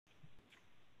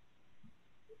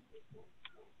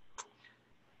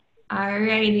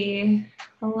Alrighty.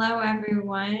 Hello,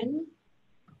 everyone.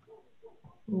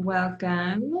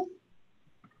 Welcome.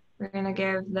 We're going to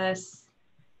give this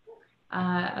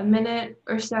a minute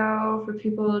or so for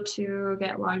people to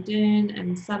get logged in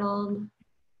and settled.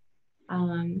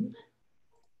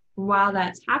 While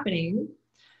that's happening,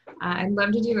 I'd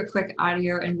love to do a quick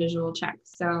audio and visual check.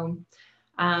 So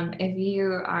if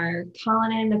you are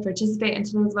calling in to participate in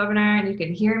today's webinar and you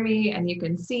can hear me and you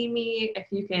can see me, if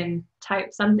you can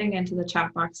type something into the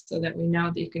chat box so that we know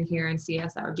that you can hear and see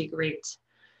us, that would be great.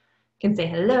 You can say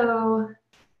hello, you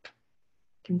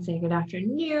can say good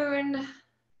afternoon.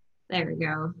 There we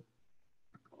go.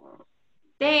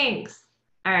 Thanks.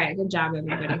 All right, good job,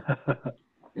 everybody.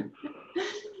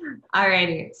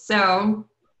 Alrighty, so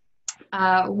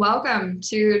welcome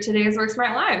to today's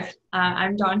WorkSmart Live.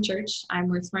 I'm Dawn Church. I'm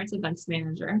WorkSmart's events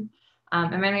manager.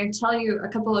 I'm going to tell you a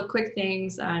couple of quick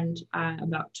things and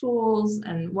about tools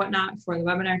and whatnot for the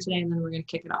webinar today, and then we're going to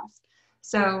kick it off.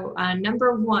 So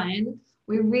number one,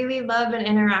 we really love an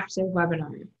interactive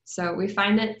webinar. So we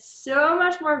find it so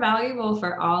much more valuable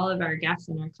for all of our guests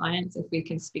and our clients if we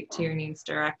can speak to your needs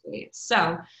directly.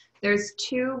 So there's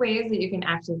two ways that you can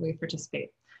actively participate.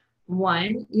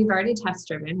 One, you've already test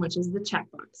driven, which is the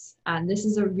checkbox. This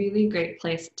is a really great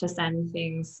place to send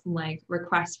things like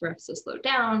requests for us to slow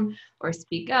down or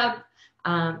speak up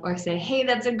or say, hey,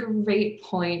 that's a great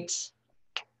point,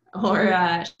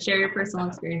 or share your personal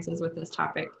experiences with this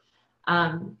topic.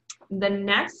 The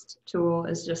next tool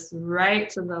is just right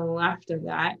to the left of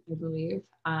that, I believe.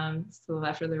 It's to the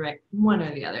left or the right, one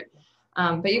or the other.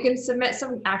 But you can submit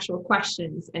some actual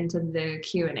questions into the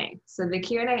Q&A. So the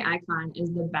Q&A icon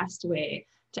is the best way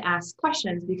to ask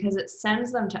questions because it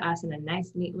sends them to us in a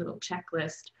nice, neat little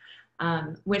checklist,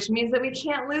 which means that we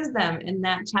can't lose them in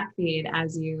that chat feed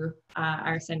as you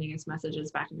are sending us messages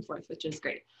back and forth, which is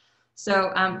great.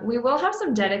 So we will have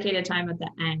some dedicated time at the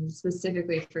end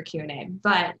specifically for Q&A,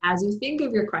 but as you think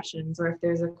of your questions, or if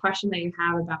there's a question that you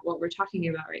have about what we're talking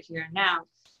about right here and now,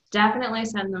 definitely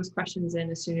send those questions in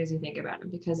as soon as you think about them,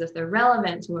 because if they're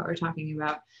relevant to what we're talking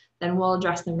about, then we'll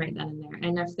address them right then and there.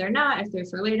 And if they're not, if they're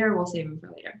for later, we'll save them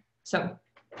for later. So,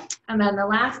 and then the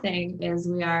last thing is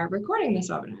we are recording this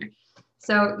webinar.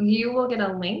 So you will get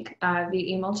a link via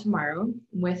email tomorrow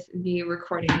with the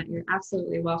recording that you're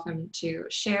absolutely welcome to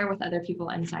share with other people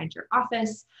inside your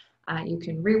office. You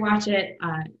can rewatch it,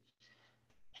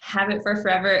 have it for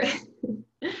forever.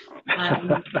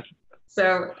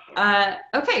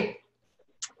 Okay.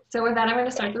 So with that, I'm going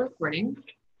to start the recording.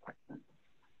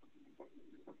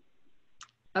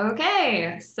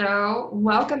 Okay, so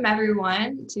welcome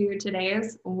everyone to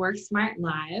today's WorkSmart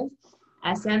Live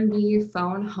SMB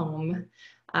Phone Home,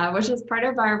 which is part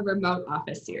of our remote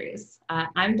office series.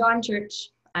 I'm Dawn Church.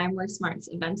 I'm WorkSmart's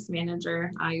events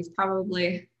manager. You've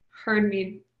probably heard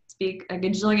me speak a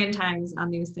gajillion times on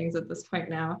these things at this point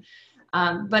now.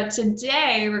 But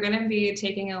today we're going to be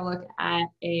taking a look at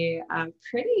a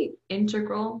pretty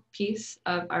integral piece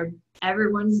of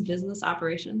everyone's business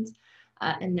operations,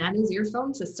 and that is your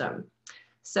phone system.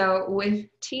 So with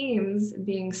teams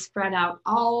being spread out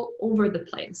all over the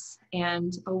place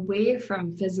and away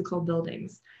from physical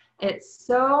buildings, it's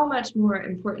so much more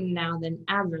important now than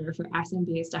ever for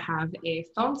SMBs to have a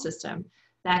phone system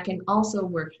that can also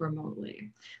work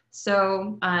remotely.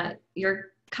 So your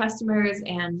customers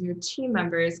and your team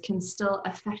members can still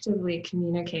effectively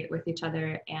communicate with each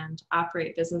other and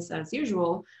operate business as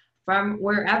usual from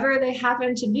wherever they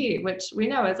happen to be, which we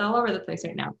know is all over the place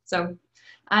right now. So,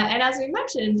 and as we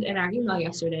mentioned in our email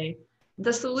yesterday,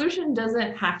 the solution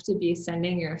doesn't have to be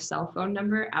sending your cell phone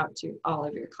number out to all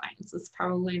of your clients. It's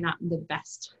probably not the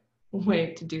best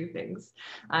way to do things.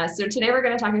 So today we're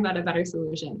going to talk about a better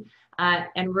solution.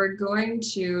 And we're going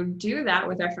to do that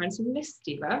with our friends from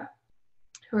Nextiva,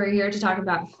 who are here to talk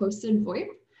about hosted VoIP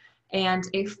and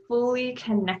a fully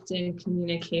connected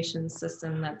communication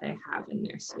system that they have in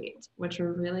their suite, which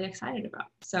we're really excited about.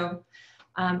 So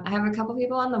I have a couple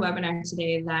people on the webinar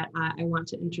today that I want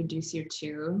to introduce you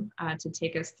to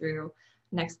take us through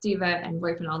Nextiva and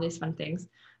VoIP and all these fun things.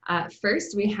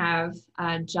 First, we have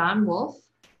John Wolf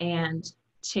and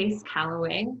Chase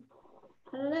Calloway.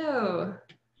 Hello.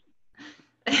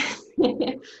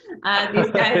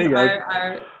 These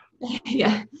guys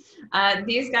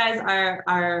these guys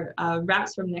are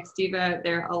reps from Nextiva.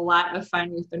 They're a lot of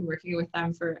fun. We've been working with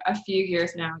them for a few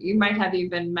years now. You might have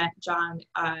even met John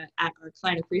at our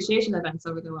client appreciation events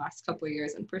over the last couple of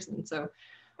years in person. So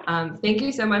thank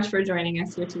you so much for joining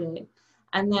us here today.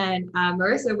 And then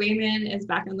Marissa Wayman is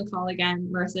back on the call again.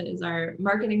 Marissa is our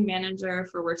marketing manager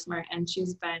for WorkSmart, and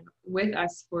she's been with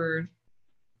us for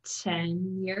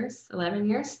 10 years, 11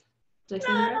 years. Did I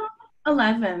say that right?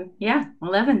 11. Yeah,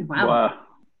 11. Wow. Wow,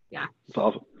 Yeah. that's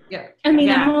awesome. Yeah. I mean,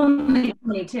 I'm Yeah. only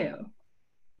 22.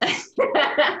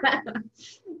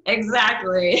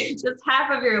 Exactly. Just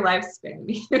half of your lifespan.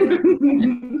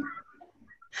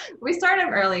 We started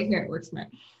early here at WorkSmart.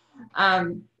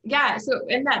 Yeah, so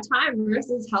in that time,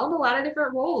 Marissa's held a lot of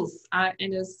different roles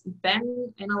and has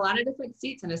been in a lot of different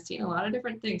seats and has seen a lot of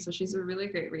different things. So she's a really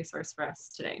great resource for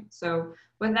us today. So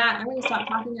with that, I'm going to stop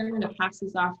talking. I'm going to pass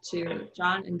this off to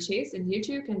John and Chase, and you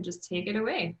two can just take it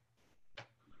away.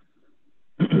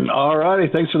 All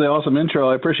righty, thanks for the awesome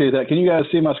intro. I appreciate that. Can you guys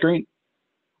see my screen?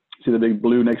 See the big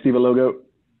blue Nextiva logo?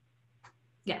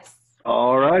 Yes.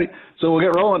 All righty, so we'll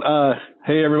get rolling.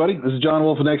 Hey everybody, this is John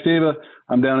Wolf of Nextiva.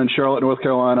 I'm down in Charlotte, North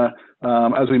Carolina.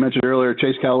 As we mentioned earlier,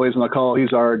 Chase Calloway's on the call.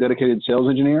 He's our dedicated sales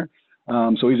engineer.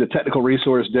 So he's a technical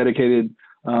resource dedicated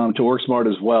to WorkSmart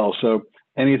as well. So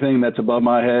anything that's above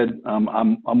my head,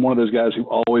 I'm one of those guys who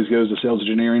always goes to sales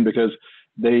engineering because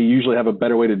they usually have a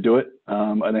better way to do it,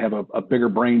 and they have a bigger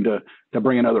brain to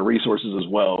bring in other resources as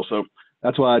well. So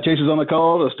that's why Chase is on the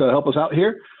call, just to help us out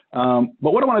here.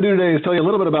 But what I want to do today is tell you a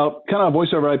little bit about kind of voice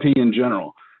over IP in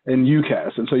general and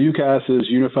UCaaS. And so UCaaS is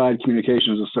Unified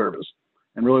Communications as a Service.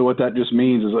 And really what that just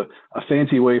means is a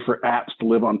fancy way for apps to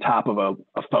live on top of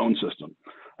a phone system.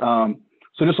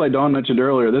 So just like Dawn mentioned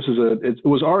earlier, it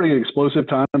was already an explosive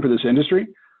time for this industry.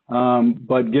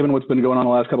 But given what's been going on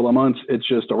the last couple of months, it's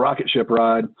just a rocket ship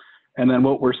ride. And then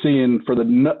what we're seeing for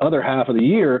the other half of the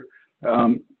year,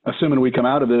 assuming we come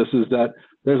out of this, is that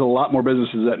there's a lot more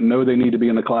businesses that know they need to be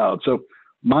in the cloud. So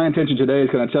my intention today is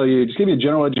kind of tell you, just give you a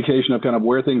general education of kind of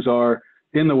where things are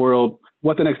in the world,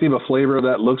 what the Nextiva flavor of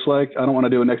that looks like. I don't want to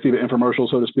do a Nextiva infomercial,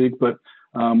 so to speak, but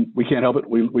we can't help it.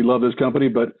 We love this company,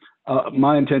 but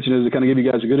my intention is to kind of give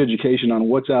you guys a good education on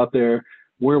what's out there,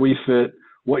 where we fit,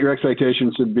 what your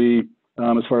expectations should be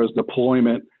as far as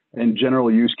deployment and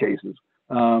general use cases.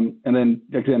 And then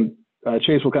again,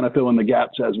 Chase will kind of fill in the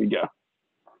gaps as we go.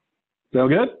 Sound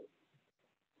good?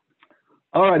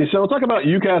 All righty, so we'll talk about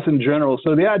UCaaS in general.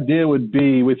 So the idea would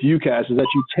be with UCaaS is that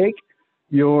you take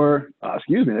your,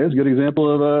 there's a good example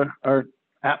of our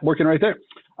app working right there.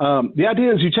 The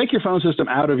idea is you take your phone system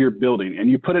out of your building and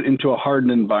you put it into a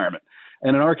hardened environment.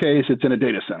 And in our case, it's in a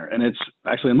data center, and it's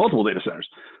actually in multiple data centers.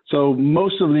 So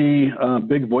most of the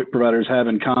big VoIP providers have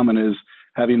in common is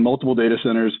having multiple data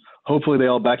centers. Hopefully they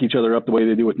all back each other up the way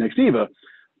they do with Nextiva.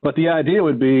 But the idea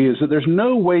would be is that there's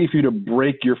no way for you to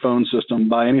break your phone system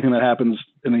by anything that happens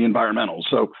in the environmental.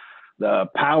 So the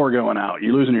power going out,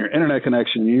 you're losing your internet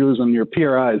connection, you're losing your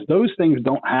PRIs. Those things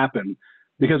don't happen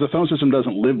because the phone system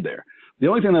doesn't live there. The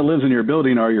only thing that lives in your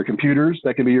building are your computers,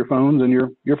 that can be your phones, and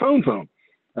your phone,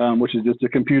 which is just a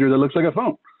computer that looks like a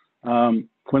phone.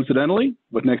 Coincidentally,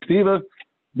 with Nextiva,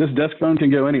 this desk phone can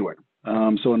go anywhere.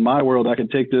 So in my world, I could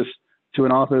take this to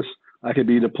an office. I could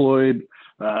be deployed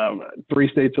 3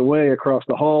 states away across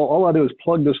the hall. All I do is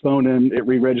plug this phone in, it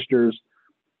re-registers,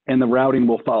 and the routing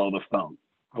will follow the phone.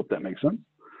 Hope that makes sense.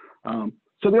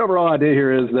 So the overall idea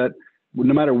here is that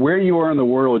no matter where you are in the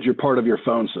world, you're part of your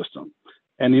phone system.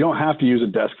 And you don't have to use a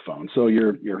desk phone. So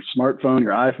your smartphone,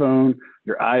 your iPhone,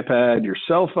 your iPad, your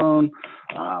cell phone,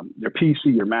 your PC,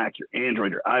 your Mac, your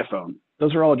Android, your iPhone,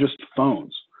 those are all just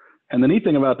phones. And the neat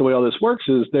thing about the way all this works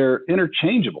is they're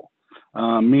interchangeable,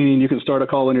 meaning you can start a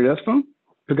call on your desk phone,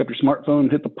 pick up your smartphone,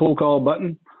 hit the pull call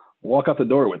button, walk out the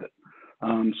door with it.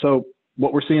 So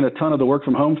what we're seeing a ton of the work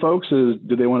from home folks is,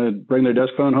 do they want to bring their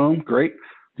desk phone home? Great.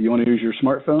 Do you want to use your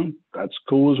smartphone? That's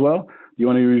cool as well. Do you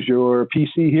want to use your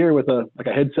PC here with a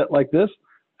headset like this?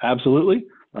 Absolutely.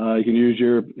 You can use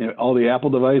all the Apple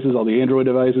devices, all the Android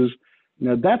devices.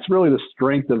 That's really the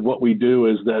strength of what we do,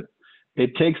 is that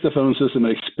it takes the phone system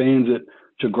and expands it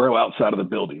to grow outside of the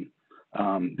building.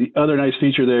 The other nice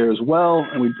feature there as well,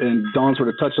 and Dawn sort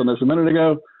of touched on this a minute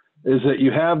ago, is that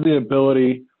you have the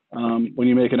ability when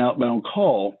you make an outbound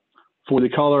call for the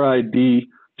caller ID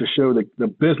to show the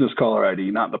business caller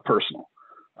ID, not the personal.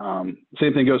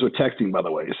 Same thing goes with texting, by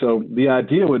the way. So the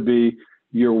idea would be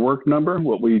your work number,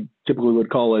 what we typically would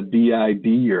call a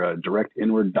DID, or a direct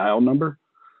inward dial number.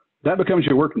 That becomes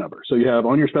your work number. So you have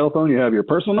on your cell phone, you have your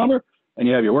personal number and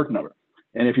you have your work number.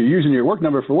 And if you're using your work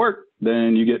number for work,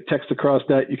 then you get text across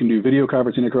that. You can do video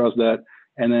conferencing across that.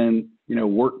 And then,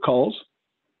 work calls,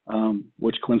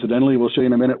 which coincidentally, we'll show you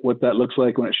in a minute what that looks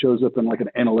like when it shows up in like an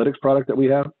analytics product that we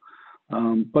have.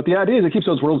 But the idea is it keeps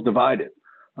those worlds divided,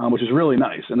 which is really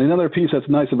nice. And another piece that's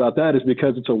nice about that is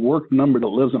because it's a work number that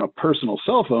lives on a personal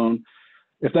cell phone,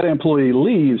 if that employee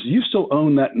leaves, you still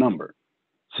own that number.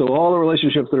 So all the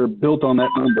relationships that are built on that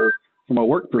number from a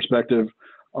work perspective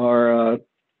are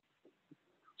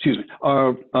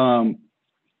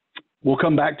will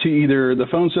come back to either the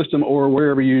phone system or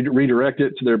wherever you redirect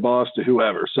it to their boss, to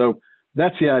whoever. So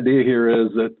that's the idea here, is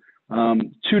that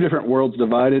two different worlds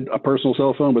divided, a personal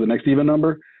cell phone with a Nextiva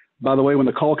number. By the way, when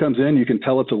the call comes in, you can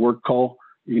tell it's a work call.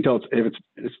 You can tell if it's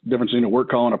the difference between a work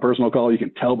call and a personal call. You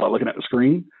can tell by looking at the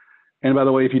screen. And by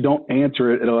the way, if you don't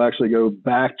answer it, it'll actually go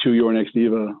back to your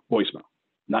Nextiva voicemail,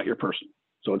 not your personal.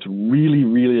 So it's really,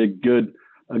 really a good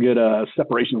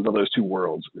separation of those two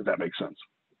worlds, if that makes sense.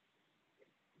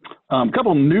 A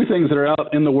couple new things that are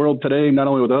out in the world today, not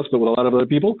only with us, but with a lot of other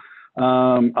people.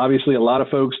 Obviously, a lot of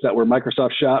folks that were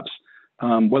Microsoft shops,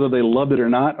 whether they loved it or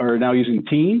not, are now using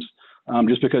Teams,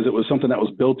 just because it was something that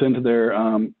was built into their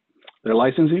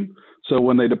licensing. So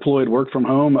when they deployed work from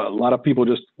home, a lot of people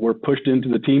just were pushed into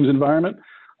the Teams environment.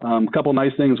 A couple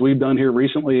nice things we've done here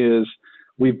recently is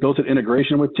we've built an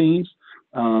integration with Teams.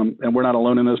 And we're not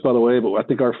alone in this, by the way, but I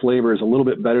think our flavor is a little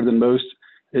bit better than most,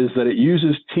 is that it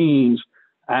uses Teams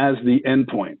as the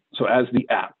endpoint, so as the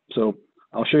app. So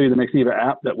I'll show you the Nextiva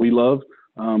app that we love.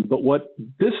 But what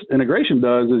this integration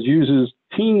does is uses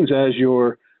Teams as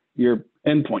your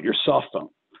endpoint, your soft phone.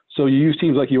 So you use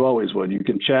Teams like you always would. You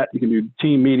can chat, you can do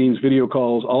team meetings, video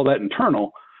calls, all that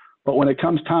internal. But when it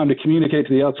comes time to communicate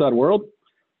to the outside world,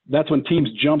 that's when Teams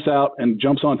jumps out and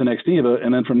jumps onto Nextiva.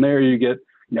 And then from there you get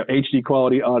HD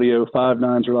quality audio, 5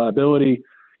 nines reliability,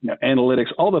 analytics,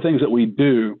 all the things that we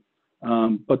do.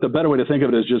 But the better way to think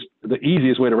of it is just the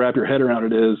easiest way to wrap your head around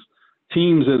it is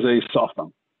Teams is a soft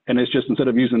phone. And it's just, instead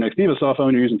of using the Nextiva soft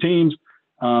phone, you're using Teams.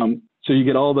 So you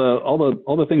get all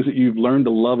the things that you've learned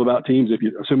to love about Teams,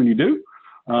 assuming you do.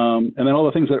 And then all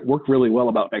the things that work really well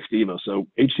about Nextiva. So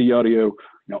HD audio,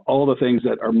 all the things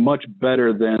that are much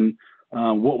better than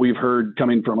what we've heard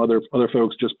coming from other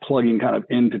folks just plugging kind of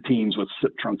into Teams with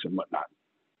SIP trunks and whatnot.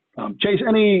 Chase, you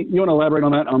want to elaborate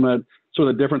on that, on the sort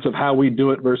of the difference of how we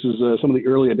do it versus some of the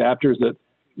early adapters that,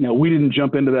 we didn't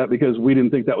jump into that because we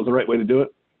didn't think that was the right way to do it?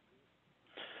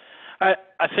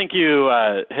 I think you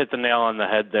hit the nail on the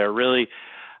head there. Really,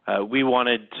 we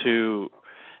wanted to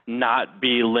not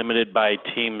be limited by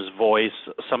Teams voice.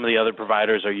 Some of the other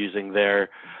providers are using their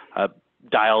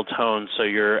dial tone, so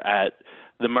you're at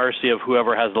the mercy of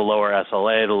whoever has the lower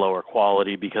SLA, the lower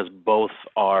quality, because both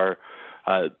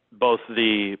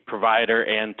the provider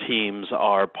and Teams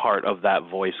are part of that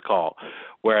voice call.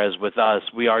 Whereas with us,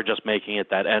 we are just making it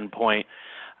that endpoint.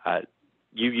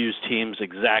 You use Teams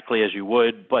exactly as you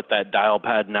would, but that dial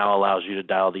pad now allows you to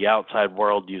dial the outside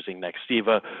world using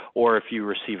Nextiva, or if you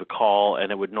receive a call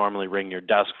and it would normally ring your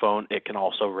desk phone, it can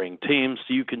also ring Teams.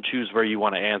 So you can choose where you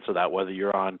want to answer that, whether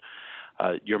you're on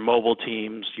your mobile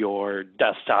Teams, your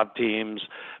desktop Teams.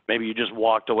 Maybe you just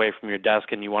walked away from your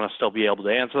desk and you want to still be able to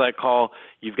answer that call.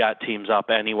 You've got Teams up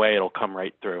anyway. It'll come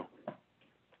right through.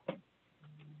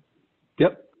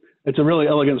 Yep. It's a really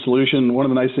elegant solution. One of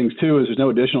the nice things, too, is there's no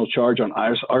additional charge on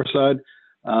our side.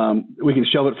 We can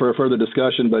shelve it for a further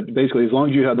discussion, but basically, as long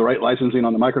as you have the right licensing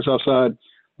on the Microsoft side,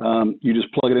 you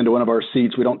just plug it into one of our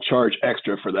seats. We don't charge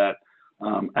extra for that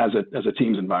as a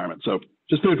Teams environment. So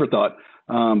just food for thought.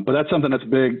 But that's something that's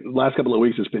big. The last couple of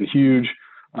weeks, it's been huge.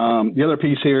 The other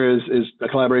piece here is a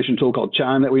collaboration tool called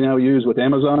Chime that we now use with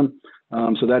Amazon.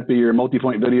 So that'd be your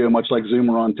multi-point video, much like Zoom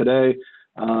we're on today.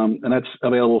 And that's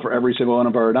available for every single one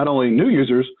of our, not only new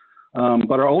users,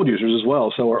 but our old users as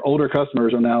well. So our older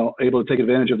customers are now able to take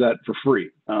advantage of that for free.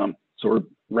 So we're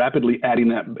rapidly adding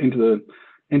that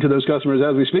into those customers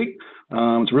as we speak.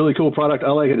 It's a really cool product.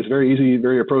 I like it. It's very easy,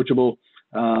 very approachable.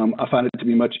 I find it to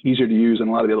be much easier to use than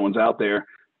a lot of the other ones out there.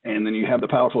 And then you have the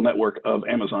powerful network of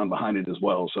Amazon behind it as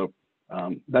well. So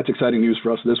that's exciting news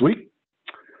for us this week.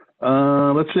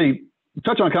 Let's see.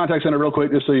 Touch on contact center real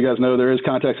quick, just so you guys know there is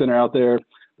contact center out there.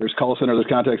 There's call center, there's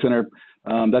contact center.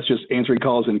 That's just answering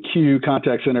calls in queue.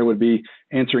 Contact center would be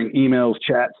answering emails,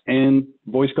 chats, and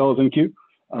voice calls in queue.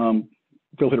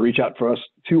 Feel free to reach out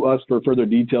to us for further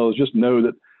details. Just know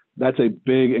that that's a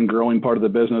big and growing part of the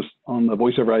business on the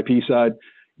voice over IP side.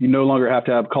 You no longer have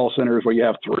to have call centers where you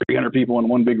have 300 people in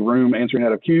one big room answering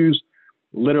out of queues.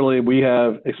 Literally,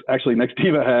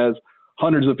 Nextiva has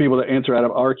hundreds of people that answer out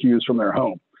of our queues from their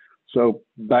home. So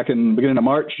back in the beginning of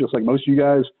March, just like most of you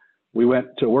guys, we went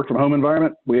to a work from home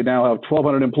environment. We now have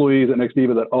 1,200 employees at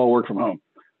Nextiva that all work from home.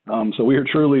 So we are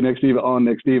truly Nextiva on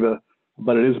Nextiva,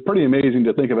 but it is pretty amazing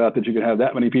to think about that you can have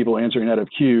that many people answering out of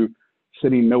queue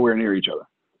sitting nowhere near each other.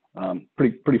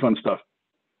 Pretty fun stuff.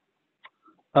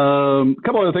 A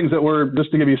couple other things that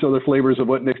just to give you some other flavors of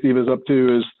what Nextiva is up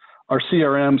to is our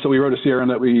CRM. So we wrote a CRM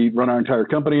that we run our entire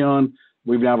company on.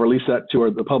 We've now released that to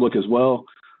the public as well.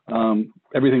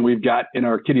 Everything we've got in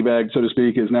our kitty bag, so to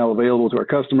speak, is now available to our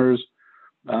customers.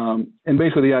 And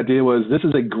basically the idea was this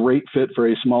is a great fit for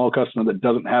a small customer that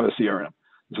doesn't have a CRM.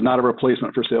 It's not a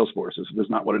replacement for Salesforce. It's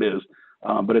not what it is.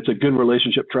 But it's a good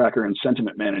relationship tracker and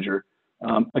sentiment manager.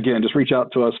 Again, just reach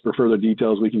out to us for further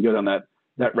details. We can get on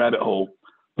that rabbit hole.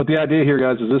 But the idea here,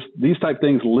 guys, is these type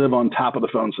things live on top of the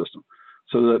phone system.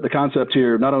 So the concept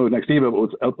here, not only with Nextiva,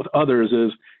 but with others,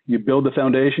 is you build the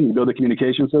foundation, you build the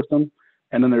communication system,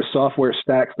 and then there's software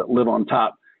stacks that live on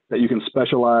top that you can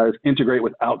specialize, integrate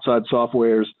with outside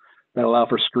softwares that allow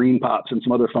for screen pops and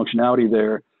some other functionality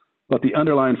there. But the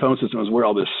underlying phone system is where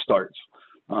all this starts.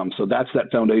 So that's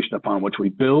that foundation upon which we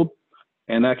build.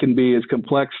 And that can be as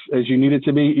complex as you need it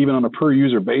to be, even on a per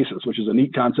user basis, which is a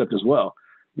neat concept as well.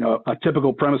 You know, a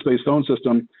typical premise-based phone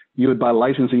system, you would buy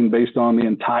licensing based on the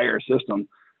entire system.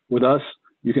 With us,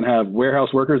 you can have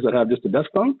warehouse workers that have just a desk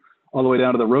phone, all the way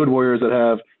down to the road warriors that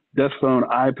have desk phone,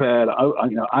 iPad,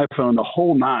 iPhone, the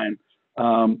whole nine.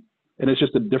 And it's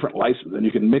just a different license, and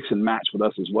you can mix and match with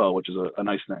us as well, which is a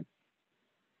nice thing.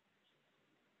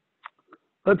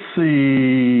 Let's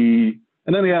see.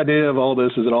 And then the idea of all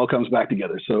this is it all comes back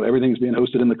together. So everything's being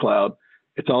hosted in the cloud.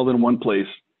 It's all in one place.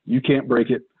 You can't break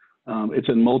it. It's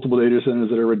in multiple data centers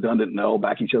that are redundant and they all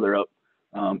back each other up.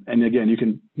 And again, you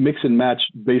can mix and match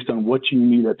based on what you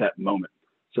need at that moment.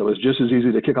 So it's just as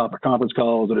easy to kick off a conference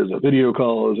call as it is a video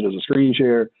call, as it is a screen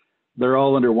share. They're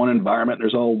all under one environment.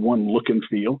 There's all one look and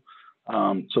feel.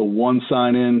 So one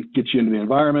sign in gets you into the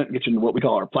environment, gets you into what we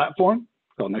call our platform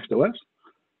called NextOS.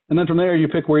 And then from there, you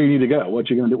pick where you need to go.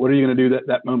 What are you going to do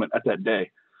that moment at that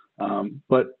day?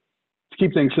 But to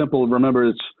keep things simple, remember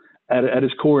it's at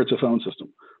its core, it's a phone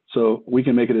system. So we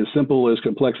can make it as simple, as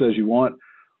complex as you want.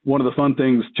 One of the fun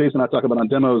things Chase and I talk about on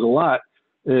demos a lot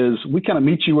is we kind of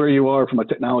meet you where you are from a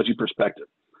technology perspective.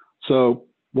 So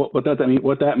what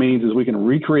that means is we can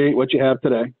recreate what you have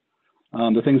today,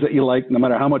 the things that you like. No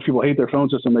matter how much people hate their phone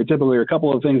system, they typically are a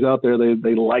couple of things out there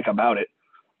they like about it.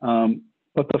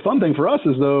 But the fun thing for us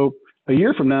is, though, a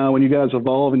year from now, when you guys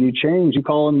evolve and you change, you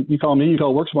call me, you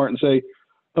call WorkSmart and say,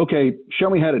 okay, show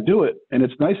me how to do it. And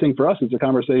it's a nice thing for us. It's a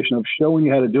conversation of showing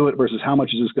you how to do it versus how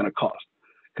much is this going to cost.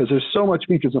 Because there's so much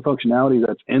features and functionality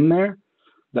that's in there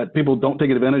that people don't take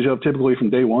advantage of typically from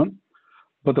day one.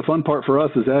 But the fun part for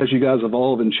us is as you guys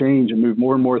evolve and change and move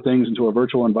more and more things into a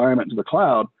virtual environment, into the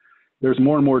cloud, there's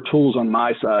more and more tools on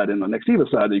my side and the Nextiva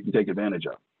side that you can take advantage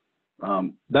of.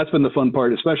 That's been the fun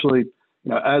part, especially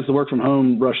as the work from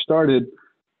home rush started.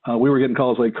 We were getting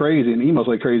calls like crazy and emails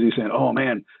like crazy saying, oh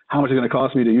man, how much is it going to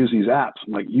cost me to use these apps?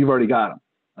 I'm like, you've already got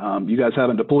them. You guys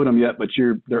haven't deployed them yet, but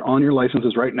they're on your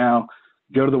licenses right now.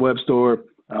 Go to the web store.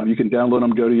 You can download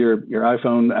them, go to your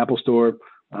iPhone, Apple Store,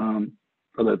 or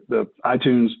the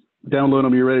iTunes, download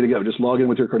them, you're ready to go. Just log in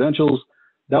with your credentials.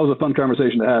 That was a fun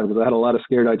conversation to have because I had a lot of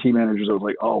scared IT managers. I was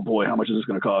like, oh boy, how much is this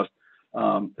going to cost?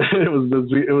 It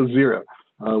was zero,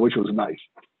 which was nice.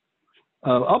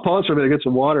 I'll pause for a minute to get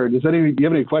some water. Do you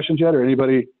have any questions yet, or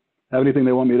anybody have anything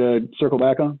they want me to circle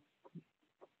back on?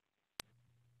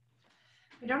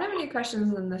 We don't have any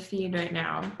questions in the feed right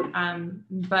now,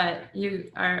 but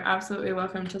you are absolutely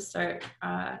welcome to start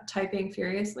typing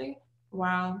furiously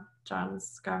while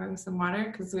John's grabbing some water,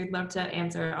 because we'd love to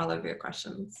answer all of your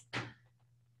questions.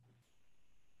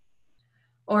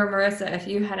 Or Marissa, if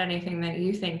you had anything that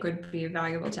you think would be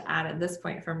valuable to add at this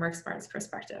point from WorkSmart's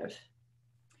perspective.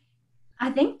 I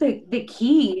think the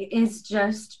key is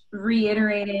just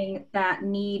reiterating that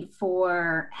need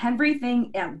for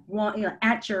everything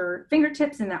at your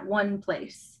fingertips in that one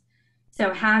place.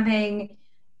 So having,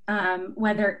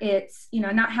 whether it's,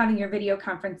 not having your video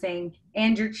conferencing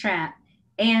and your chat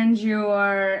and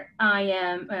your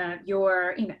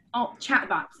all chat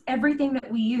bots, everything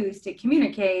that we use to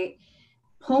communicate,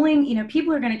 pulling,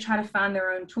 people are going to try to find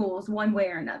their own tools one way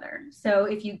or another. So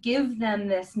if you give them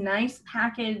this nice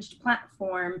packaged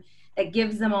platform that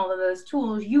gives them all of those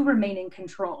tools, you remain in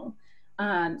control.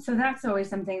 So that's always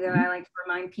something that I like to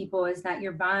remind people, is that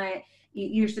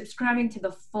you're subscribing to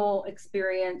the full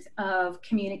experience of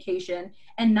communication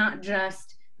and not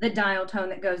just the dial tone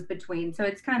that goes between. So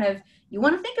it's kind of, you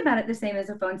want to think about it the same as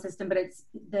a phone system, but it's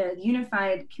the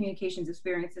unified communications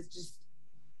experience is just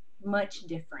much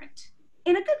different.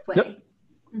 In a good way. Yep.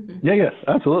 Mm-hmm. Yeah, yes,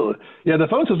 absolutely. Yeah, the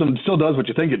phone system still does what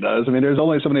you think it does. I mean, there's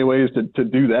only so many ways to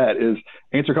do that, is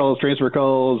answer calls, transfer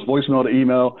calls, voicemail to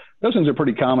email. Those things are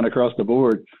pretty common across the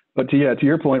board. But to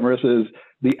your point, Marissa, is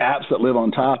the apps that live on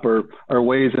top are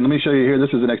ways, and let me show you here, this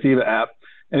is an Nextiva app.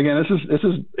 And again, this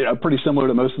is pretty similar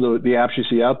to most of the apps you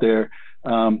see out there.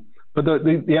 But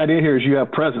the idea here is you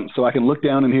have presence. So I can look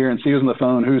down in here and see who's on the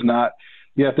phone, who's not.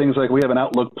 You have things like we have an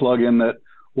Outlook plugin that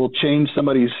will change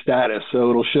somebody's status. So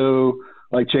it'll show,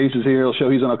 like Chase is here, it'll show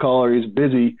he's on a call or he's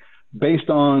busy. based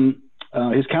on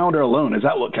his calendar alone, his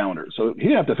Outlook calendar. So he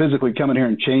didn't have to physically come in here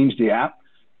and change the app.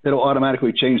 It'll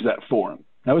automatically change that for him.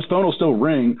 Now his phone will still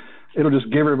ring. It'll just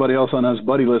give everybody else on his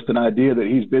buddy list an idea that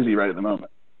he's busy right at the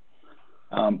moment.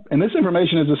 And this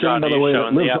information is the same, John, by the way.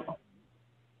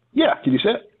 Yeah, can you see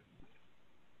it?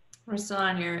 We're still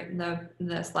on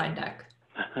the slide deck.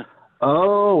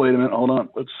 Oh, wait a minute. Hold on.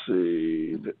 Let's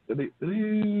see.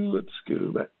 Let's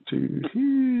go back to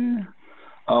here.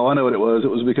 Oh, I know what it was. It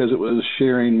was because it was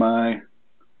sharing my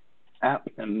app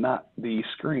and not the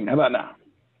screen. How about now?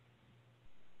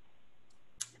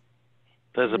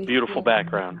 There's a beautiful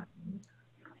background.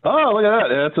 Oh, look at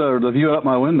that. That's the view out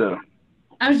my window.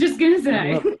 I was just going to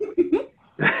say.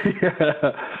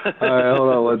 Yeah. All right, hold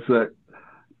on one sec.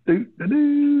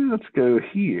 Let's go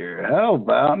here. How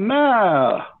about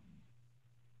now?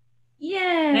 Yay.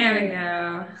 There we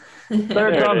go.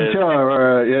 Third time's the charm. All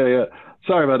right, yeah.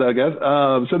 Sorry about that, guys.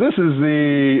 So this is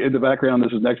in the background,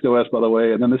 this is NextOS, by the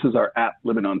way, and then this is our app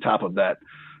living on top of that.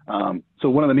 So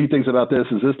one of the neat things about this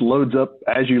is this loads up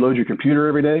as you load your computer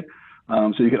every day.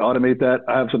 So you can automate that.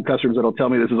 I have some customers that'll tell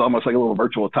me this is almost like a little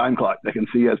virtual time clock. They can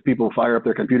see as people fire up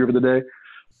their computer for the day,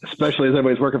 especially as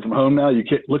everybody's working from home now. You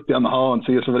can't look down the hall and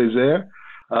see if somebody's there.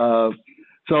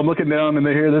 So I'm looking down and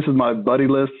here, this is my buddy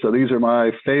list. So these are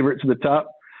my favorites at the top.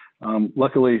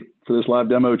 Luckily for this live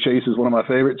demo, Chase is one of my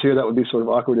favorites here. That would be sort of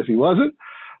awkward if he wasn't.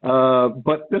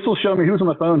 But this will show me who's on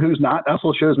the phone, who's not. That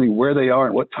also shows me where they are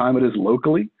and what time it is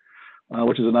locally,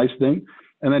 which is a nice thing.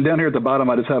 And then down here at the bottom,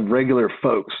 I just have regular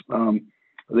folks.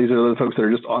 These are the folks that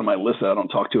are just on my list that I don't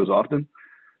talk to as often.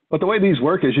 But the way these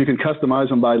work is you can customize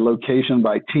them by location,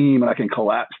 by team, and I can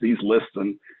collapse these lists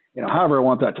and however I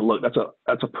want that to look. That's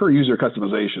a per user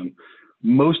customization.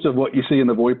 Most of what you see in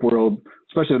the VoIP world,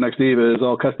 especially with Nextiva, is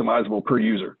all customizable per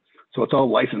user. So it's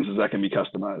all licenses that can be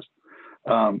customized.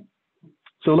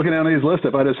 So looking down these lists,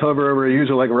 if I just hover over a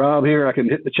user like Rob here, I can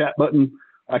hit the chat button.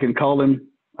 I can call him.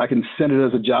 I can send it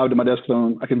as a job to my desk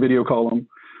phone. I can video call him.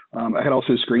 I can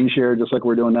also screen share just like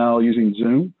we're doing now using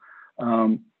Zoom.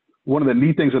 One of the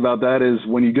neat things about that is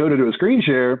when you go to do a screen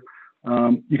share,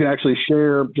 you can actually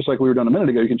share, just like we were doing a minute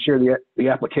ago, you can share the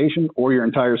application or your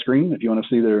entire screen if you want to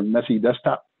see their messy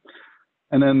desktop.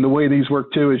 And then the way these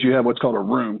work too is you have what's called a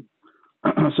room.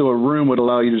 So a room would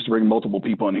allow you just to bring multiple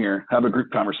people in here, have a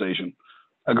group conversation,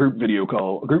 a group video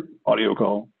call, a group audio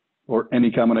call, or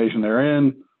any combination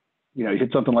therein. You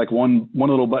hit something like one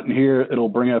little button here, it'll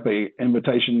bring up a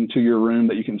invitation to your room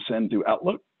that you can send through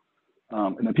Outlook.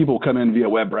 And then people will come in via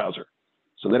web browser.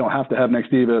 So they don't have to have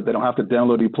Nextiva, they don't have to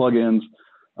download any plugins.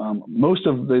 Most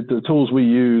of the tools we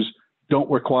use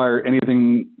don't require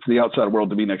anything to the outside world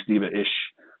to be Nextiva-ish.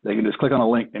 They can just click on a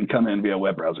link and come in via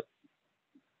web browser.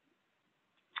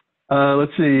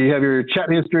 Let's see, you have your chat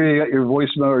history, you got your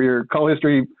voicemail or your call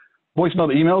history.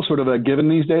 Voicemail to email is sort of a given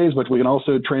these days, but we can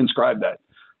also transcribe that.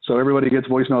 So everybody gets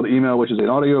voicemail to email, which is an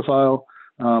audio file,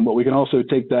 but we can also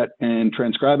take that and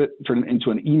transcribe it, turn it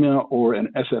into an email or an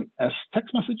SMS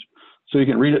text message. So you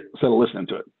can read it instead of listening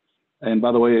to it. And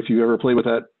by the way, if you ever play with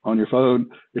that on your phone,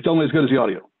 it's only as good as the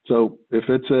audio. So if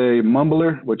it's a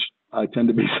mumbler, which I tend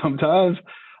to be sometimes,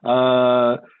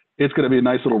 it's going to be a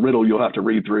nice little riddle you'll have to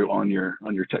read through on your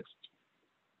text.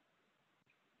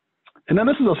 And then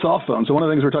this is a soft phone. So one of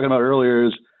the things we were talking about earlier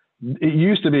is it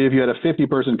used to be if you had a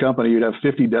 50-person company, you'd have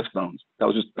 50 desk phones. That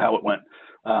was just how it went.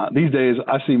 These days,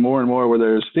 I see more and more where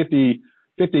there's 50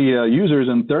 users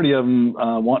and 30 of them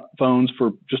want phones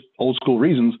for just old school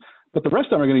reasons, but the rest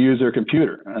of them are going to use their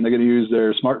computer and they're going to use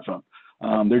their smartphone.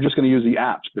 They're just going to use the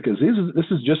apps because this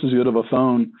is just as good of a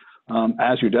phone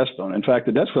as your desk phone. In fact,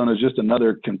 the desk phone is just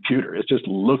another computer. It just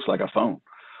looks like a phone.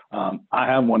 I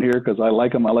have one here because I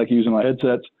like them. I like using my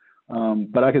headsets,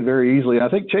 but I could very easily, and I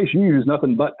think Chase, you use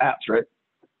nothing but apps, right?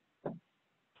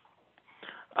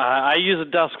 I use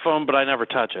a desk phone, but I never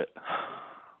touch it.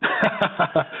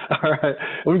 All right.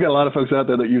 We've got a lot of folks out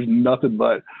there that use nothing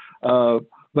but the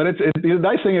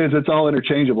nice thing is it's all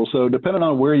interchangeable. So depending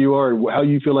on where you are, how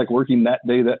you feel like working that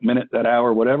day, that minute, that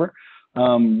hour, whatever,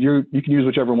 you can use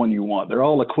whichever one you want. They're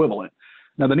all equivalent.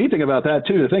 Now, the neat thing about that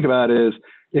too, to think about is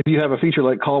if you have a feature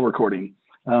like call recording,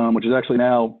 which is actually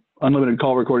now unlimited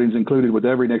call recordings included with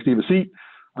every Nextiva seat.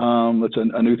 That's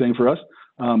a new thing for us.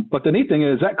 But the neat thing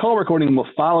is that call recording will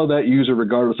follow that user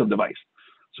regardless of device.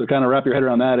 So kind of wrap your head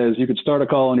around that is you could start a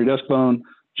call on your desk phone,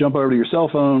 jump over to your cell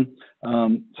phone.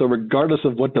 So regardless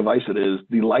of what device it is,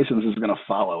 the license is going to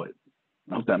follow it.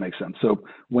 I hope that makes sense. So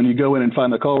when you go in and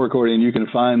find the call recording, you can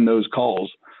find those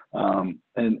calls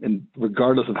and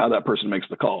regardless of how that person makes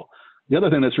the call. The other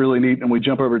thing that's really neat, and we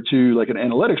jump over to like an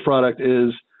analytics product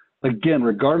is, again,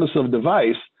 regardless of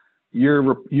device,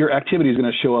 your activity is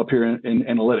going to show up here in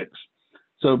analytics.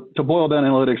 So to boil down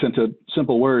analytics into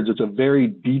simple words, it's a very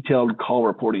detailed call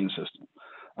reporting system.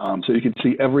 So you can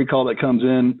see every call that comes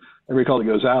in, every call that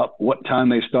goes out, what time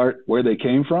they start, where they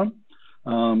came from.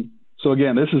 So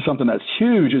again, this is something that's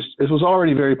huge. It was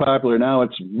already very popular. Now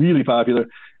it's really popular.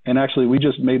 And actually, we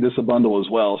just made this a bundle as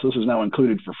well. So this is now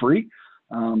included for free.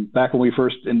 Back when we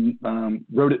first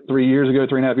wrote it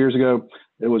 3.5 years ago,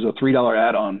 it was a $3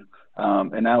 add-on.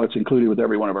 And now it's included with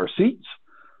every one of our seats.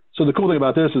 So the cool thing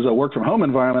about this is a work from home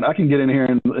environment. I can get in here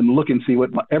and look and see what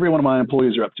every one of my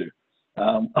employees are up to.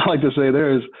 I like to say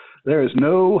there is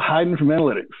no hiding from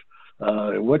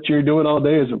analytics. What you're doing all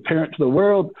day is apparent to the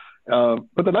world.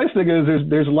 But the nice thing is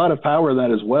there's a lot of power in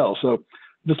that as well. So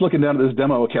just looking down at this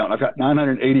demo account, I've got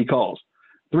 980 calls,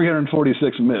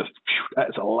 346 missed.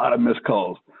 That's a lot of missed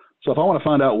calls. So if I want to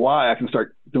find out why, I can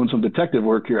start doing some detective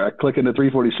work here. I click into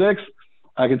 346.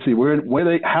 I can see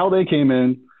how they came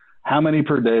in, how many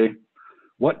per day,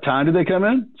 what time did they come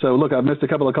in. So look, I've missed a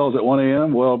couple of calls at 1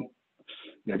 a.m. Well,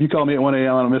 if you call me at 1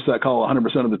 a.m., I'll miss that call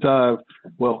 100% of the time.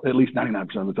 Well, at least 99%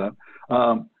 of the time.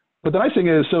 But the nice thing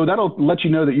is, so that'll let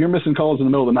you know that you're missing calls in the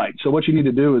middle of the night. So what you need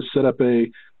to do is set up a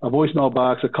voicemail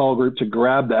box, a call group to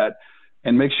grab that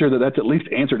and make sure that that's at least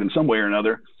answered in some way or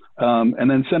another. And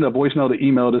then send a voicemail to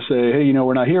email to say, hey,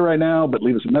 we're not here right now, but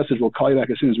leave us a message. We'll call you back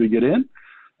as soon as we get in.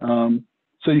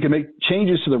 So you can make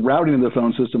changes to the routing of the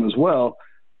phone system as well.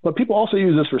 But people also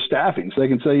use this for staffing. So they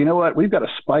can say, you know what, we've got a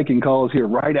spike in calls here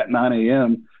right at 9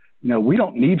 a.m. We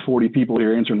don't need 40 people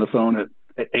here answering the phone at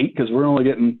 8 because we're only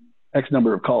getting X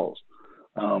number of calls.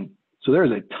 So there's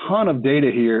a ton of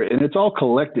data here, and it's all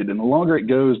collected. And the longer it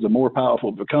goes, the more powerful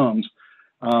it becomes.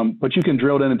 But you can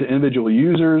drill down into individual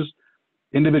users,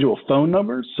 individual phone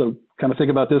numbers. So kind of think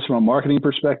about this from a marketing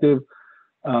perspective.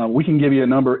 We can give you a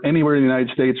number anywhere in the United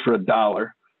States for $1.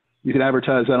 You can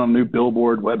advertise that on a new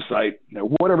billboard website,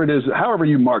 whatever it is, however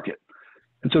you market.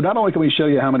 And so not only can we show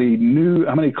you how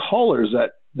many callers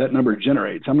that number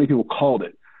generates, how many people called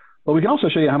it, but we can also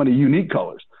show you how many unique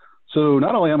callers. So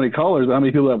not only how many callers, but how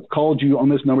many people have called you on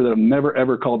this number that have never,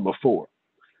 ever called before.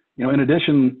 In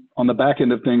addition, on the back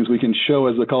end of things, we can show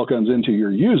as the call comes into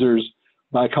your users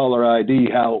by caller ID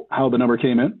how the number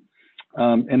came in.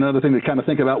 And another thing to kind of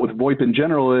think about with VoIP in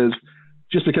general is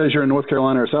just because you're in North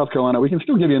Carolina or South Carolina, we can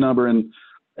still give you a number in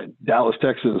Dallas,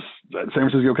 Texas, San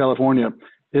Francisco, California.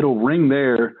 It'll ring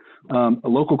there, a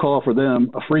local call for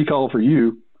them, a free call for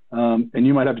you. And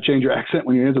you might have to change your accent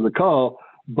when you answer the call.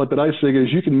 But the nice thing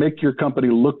is you can make your company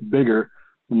look bigger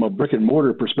from a brick and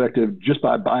mortar perspective just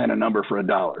by buying a number for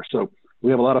 $1. So we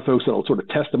have a lot of folks that will sort of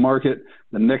test the market,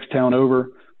 the next town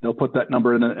over, they'll put that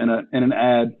number in an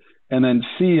ad and then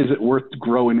see, is it worth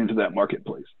growing into that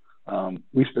marketplace?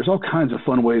 There's all kinds of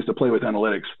fun ways to play with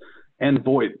analytics and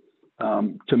VoIP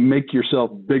to make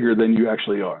yourself bigger than you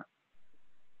actually are.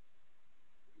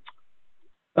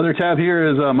 Other tab here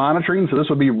is monitoring. So this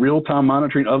would be real-time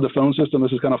monitoring of the phone system.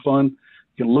 This is kind of fun.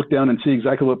 You can look down and see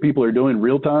exactly what people are doing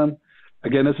real time.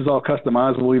 Again, this is all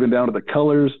customizable, even down to the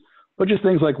colors, but just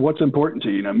things like what's important to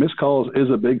you. Missed calls is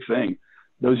a big thing.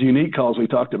 Those unique calls we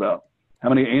talked about. How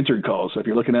many answered calls? So if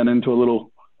you're looking at into a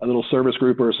little service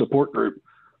group or a support group,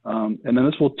 and then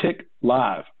this will tick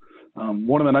live.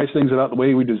 One of the nice things about the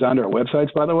way we designed our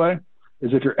websites, by the way,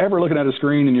 is if you're ever looking at a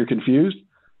screen and you're confused,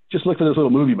 just look for this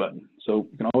little movie button. So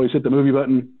you can always hit the movie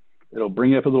button. It'll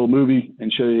bring you up a little movie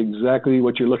and show you exactly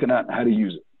what you're looking at and how to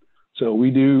use it. So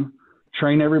we do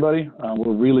train everybody.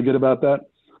 We're really good about that.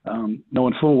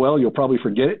 Knowing full well, you'll probably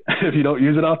forget it if you don't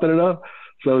use it often enough.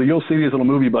 So you'll see these little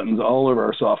movie buttons all over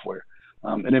our software.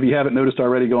 And if you haven't noticed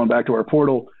already, going back to our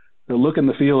portal, the look and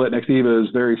the feel at Nextiva is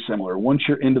very similar. Once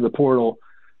you're into the portal,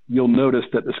 you'll notice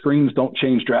that the screens don't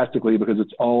change drastically because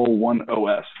it's all one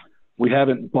OS. We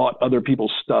haven't bought other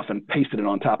people's stuff and pasted it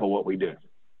on top of what we do.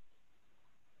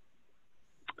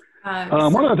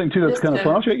 One other thing too that's kind of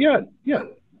fun. Yeah.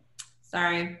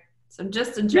 Sorry. So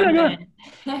just to jump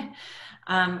in,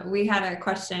 we had a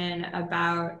question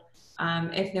about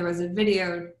if there was a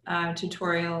video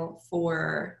tutorial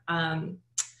for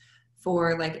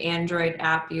like Android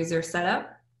app user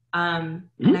setup. And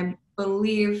I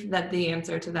believe that the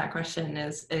answer to that question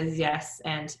is yes.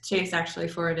 And Chase actually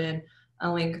forwarded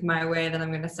a link my way that I'm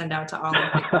going to send out to all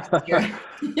of you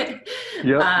here.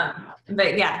 Yep.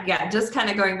 But yeah, just kind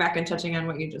of going back and touching on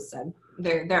what you just said.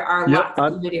 There are lots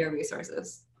of video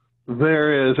resources.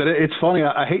 There is, and it's funny.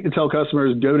 I hate to tell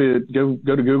customers go to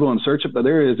Google and search it, but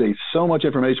there is so much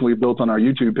information we've built on our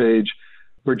YouTube page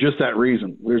for just that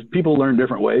reason. People learn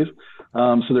different ways.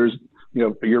 So there's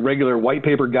your regular white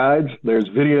paper guides. There's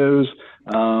videos.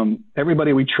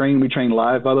 Everybody we train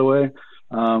live, by the way.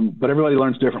 but everybody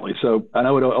learns differently. So I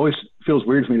know it always feels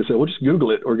weird for me to say, well, just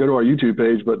Google it or go to our YouTube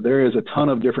page, but there is a ton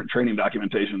of different training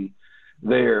documentation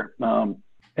there. And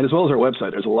as well as our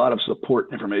website, there's a lot of support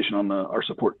information on our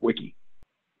support wiki.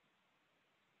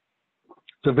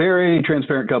 It's a very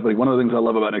transparent company. One of the things I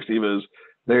love about Nextiva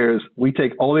is we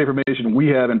take all the information we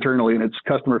have internally, and it's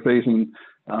customer facing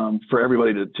for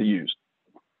everybody to use.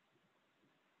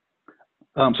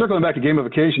 Circling back to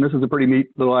gamification, this is a pretty neat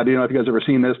little idea. I don't know if you guys have ever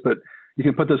seen this, but you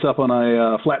can put this up on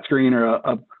a flat screen or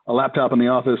a laptop in the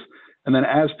office. And then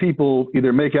as people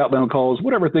either make outbound calls,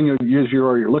 whatever thing it is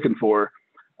you're looking for,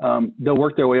 they'll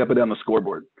work their way up and down the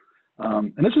scoreboard.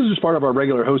 And this is just part of our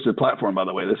regular hosted platform, by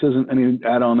the way. This isn't any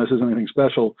add-on. This isn't anything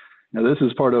special. This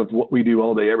is part of what we do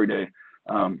all day, every day.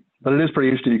 But it is pretty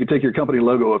interesting. You can take your company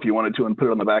logo if you wanted to and put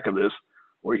it on the back of this,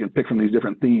 or you can pick from these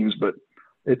different themes. But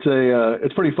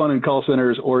it's pretty fun in call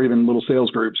centers or even little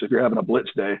sales groups if you're having a blitz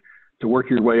day to work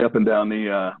your way up and down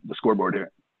the scoreboard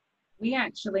here. We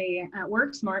actually at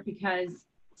WorkSmart, because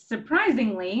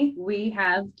surprisingly, we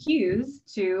have queues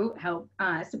to help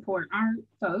support our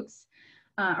folks,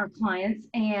 our clients,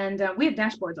 and we have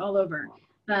dashboards all over.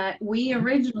 But we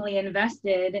originally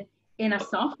invested in a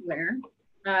software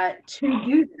to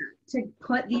do that, to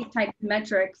put these types of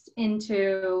metrics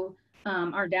into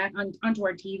our onto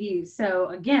our TVs. So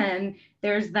again,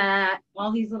 there's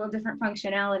all these little different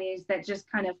functionalities that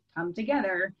just kind of come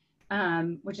together,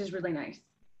 which is really nice.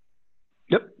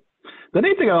 Yep. The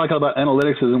neat thing I like about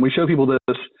analytics is, and we show people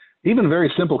this, even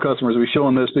very simple customers, we show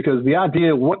them this because the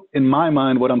idea, in my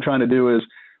mind, what I'm trying to do is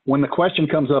when the question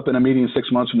comes up in a meeting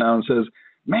 6 months from now and says,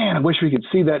 man, I wish we could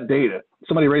see that data.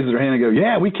 Somebody raises their hand and go,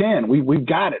 yeah, we can. We've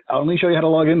got it. I'll let me show you how to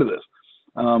log into this.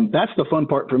 That's the fun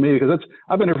part for me because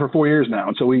I've been here for 4 years now.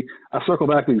 And so I circle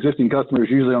back to existing customers,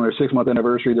 usually on their 6-month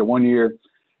anniversary, their 1 year.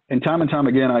 And time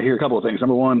again, I hear a couple of things.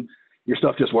 Number one, your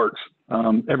stuff just works.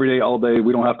 Every day, all day,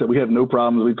 we have no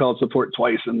problems. We've called support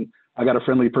twice and I got a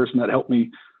friendly person that helped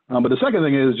me. But the second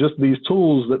thing is just these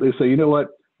tools that they say, you know what,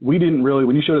 we didn't really,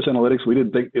 when you showed us analytics, we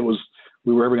didn't think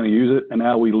we were ever going to use it. And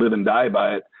now we live and die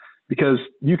by it because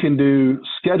you can do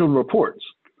scheduled reports.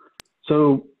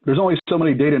 So there's only so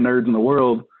many data nerds in the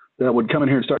world that would come in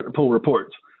here and start to pull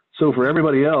reports. So for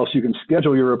everybody else, you can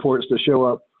schedule your reports to show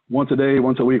up once a day,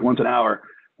 once a week, once an hour.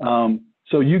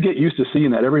 So you get used to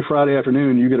seeing that. Every Friday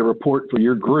afternoon, you get a report for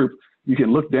your group. You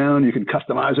can look down, you can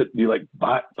customize it, do like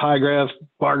pie graphs,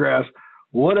 bar graphs,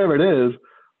 whatever it is.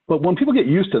 But when people get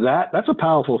used to that, that's a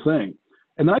powerful thing.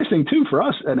 And the nice thing too for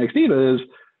us at Nextiva is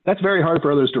that's very hard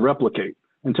for others to replicate.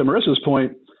 And to Marissa's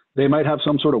point, they might have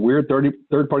some sort of weird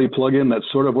third-party plugin that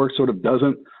sort of works, sort of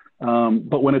doesn't.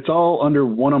 But when it's all under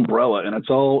one umbrella and it's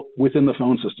all within the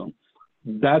phone system,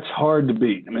 that's hard to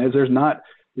beat. I mean,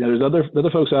 there's other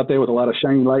folks out there with a lot of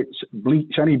shiny lights,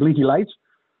 shiny blinky lights.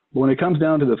 But when it comes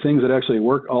down to the things that actually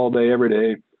work all day, every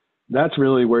day, that's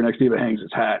really where Nextiva hangs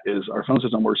its hat. Is our phone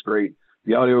system works great,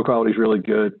 the audio quality is really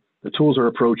good, the tools are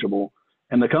approachable,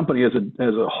 and the company as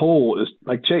a whole is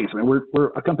like Chase. I mean, we're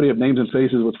a company of names and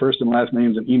faces with first and last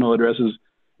names and email addresses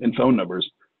and phone numbers.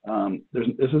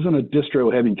 This isn't a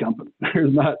distro heavy company.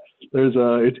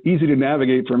 It's easy to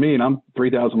navigate for me, and I'm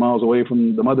 3,000 miles away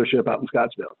from the mothership out in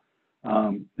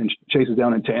Scottsdale, and Chase is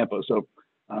down in Tampa. So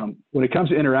when it comes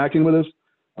to interacting with us,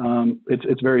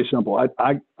 it's very simple.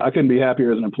 I couldn't be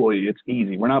happier as an employee. It's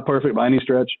easy. We're not perfect by any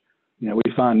stretch. We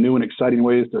find new and exciting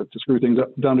ways to screw things up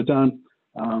time to time.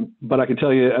 But I can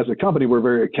tell you as a company, we're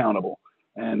very accountable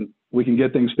and we can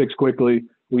get things fixed quickly.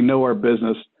 We know our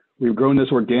business. We've grown this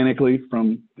organically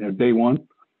from day one.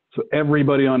 So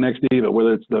everybody on Nextiva,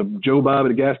 whether it's the Joe Bob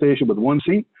at a gas station with 1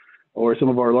 seat or some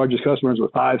of our largest customers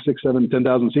with 5, 6, 7,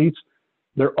 10,000 seats,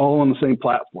 they're all on the same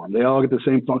platform. They all get the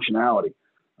same functionality.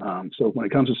 So when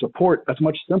it comes to support, that's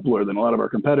much simpler than a lot of our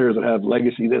competitors that have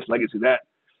legacy this, legacy that.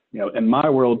 In my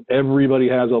world, everybody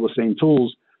has all the same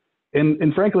tools.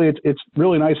 And frankly, it's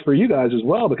really nice for you guys as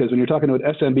well, because when you're talking to an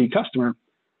SMB customer,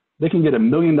 they can get $1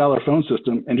 million phone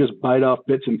system and just bite off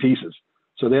bits and pieces.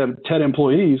 So they have 10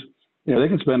 employees, they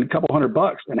can spend a couple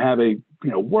 $100 and have a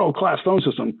world-class phone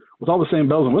system with all the same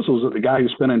bells and whistles that the guy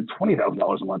who's spending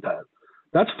 $20,000 a month has.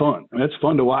 That's fun. I mean, it's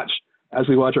fun to watch as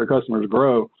we watch our customers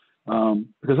grow,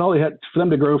 because all they had for them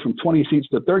to grow from 20 seats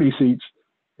to 30 seats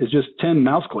is just 10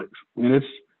 mouse clicks. I mean,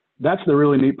 that's the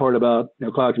really neat part about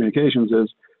cloud communications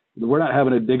is we're not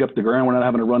having to dig up the ground. We're not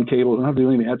having to run cables. We don't have to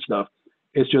do any of that stuff.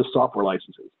 It's just software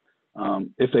licenses.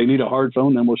 If they need a hard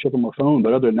phone, then we'll ship them a phone.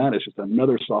 But other than that, it's just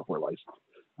another software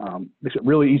license. Makes it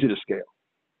really easy to scale.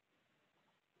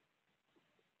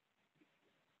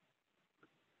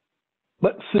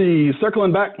 Let's see,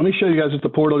 circling back, let me show you guys just the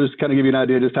portal, just to kind of give you an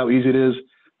idea just how easy it is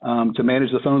to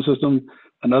manage the phone system.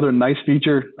 Another nice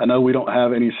feature, I know we don't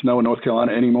have any snow in North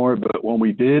Carolina anymore, but when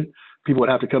we did, people would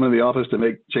have to come into the office to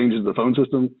make changes to the phone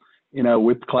system. You know,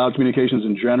 with cloud communications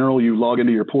in general, you log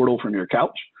into your portal from your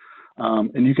couch,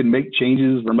 and you can make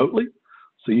changes remotely.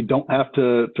 So you don't have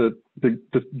to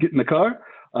get in the car.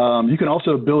 You can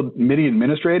also build MIDI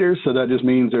administrators. So that just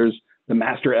means there's the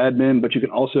master admin, but you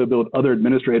can also build other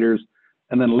administrators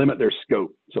and then limit their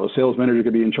scope. So a sales manager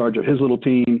could be in charge of his little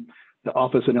team. The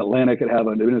office in Atlanta could have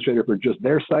an administrator for just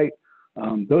their site.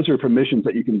 Those are permissions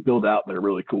that you can build out that are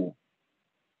really cool.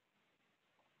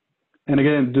 And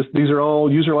again, these are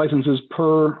all user licenses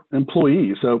per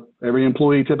employee. So every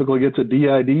employee typically gets a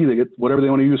DID. They get whatever they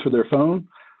want to use for their phone.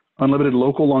 Unlimited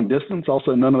local long distance.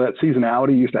 Also, none of that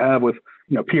seasonality you used to have with,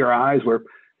 you know, PRIs, where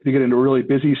if you get into a really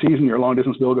busy season, your long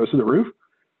distance bill goes through the roof.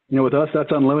 You know, with us,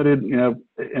 that's unlimited. You know,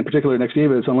 in particular,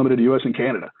 Nextiva, it's unlimited US and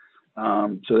Canada.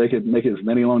 So they could make as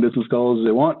many long distance calls as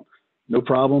they want, no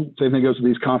problem. Same thing goes with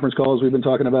these conference calls we've been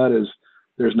talking about. Is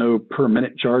there's no per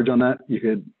minute charge on that. You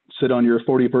could sit on your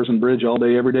 40-person bridge all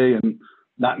day, every day, and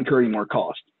not incur any more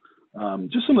cost.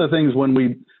 Just some of the things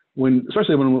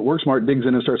especially when WorkSmart digs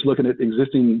in and starts looking at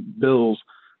existing bills,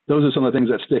 those are some of the things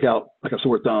that stick out like a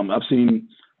sore thumb. I've seen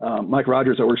Mike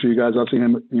Rogers that works for you guys. I've seen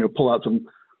him, you know, pull out some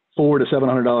 $400 to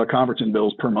 $700 conferencing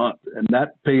bills per month, and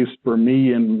that pays for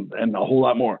me and a whole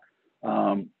lot more.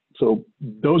 So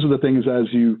those are the things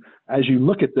as you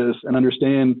look at this and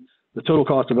understand the total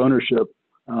cost of ownership.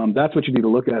 That's what you need to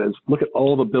look at, is look at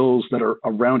all the bills that are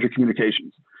around your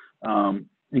communications,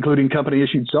 including company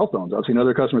issued cell phones. I've seen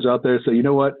other customers out there say, you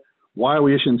know what, why are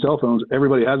we issuing cell phones?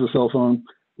 Everybody has a cell phone.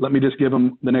 Let me just give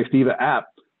them the Nextiva app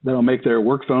that'll make their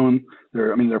work phone,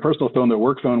 their personal phone, their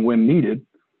work phone when needed,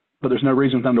 but there's no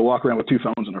reason for them to walk around with two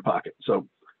phones in their pocket. So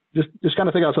just kind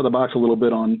of think outside the box a little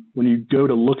bit on when you go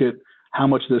to look at how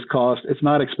much this costs. It's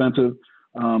not expensive.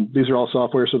 These are all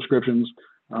software subscriptions.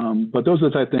 But those are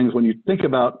the type of things when you think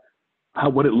about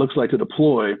what it looks like to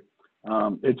deploy,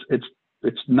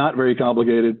 it's not very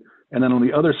complicated. And then on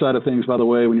the other side of things, by the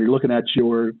way, when you're looking at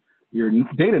your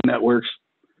data networks,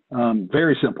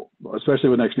 very simple, especially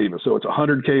with Nextiva. So it's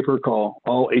 100K per call,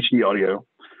 all HD audio.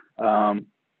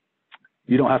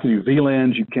 You don't have to do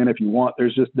VLANs. You can if you want.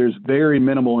 There's very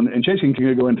minimal, and Chase can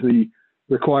go into the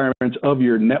requirements of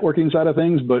your networking side of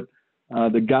things, but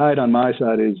the guide on my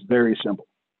side is very simple.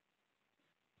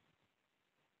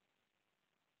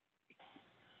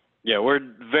 Yeah, we're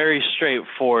very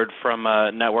straightforward from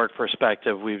a network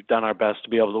perspective. We've done our best to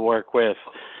be able to work with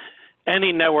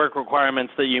any network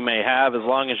requirements that you may have, as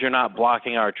long as you're not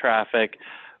blocking our traffic.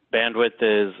 Bandwidth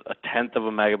is 1/10 of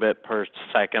a megabit per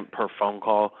second per phone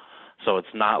call, so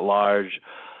it's not large.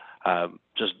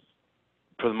 Just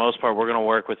for the most part, we're going to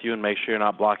work with you and make sure you're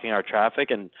not blocking our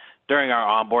traffic. And during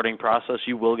our onboarding process,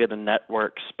 you will get a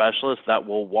network specialist that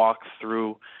will walk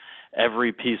through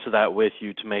every piece of that with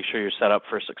you to make sure you're set up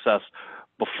for success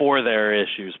before there are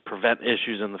issues, prevent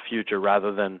issues in the future,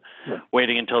 rather than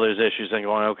waiting until there's issues and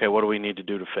going, okay, what do we need to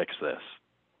do to fix this?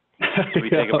 So we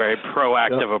take a very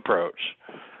proactive approach.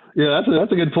 Yeah,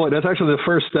 that's a good point. That's actually the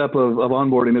first step of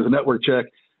onboarding, is a network check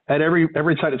at every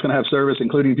site that's going to have service,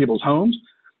 including people's homes.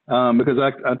 Because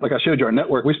like I showed you, our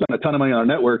network, we spend a ton of money on our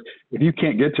network. If you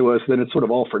can't get to us, then it's sort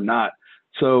of all for naught.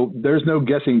 So there's no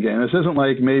guessing game. This isn't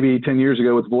like maybe 10 years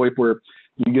ago with VoIP, where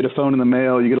you get a phone in the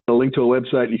mail, you get a link to a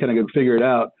website, and you kind of go figure it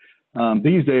out.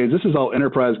 These days, this is all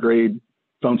enterprise grade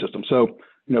phone system. So,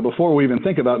 you know, before we even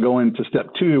think about going to step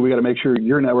 2, we got to make sure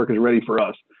your network is ready for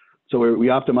us. So we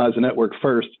optimize the network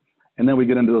first, and then we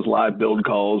get into those live build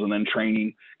calls and then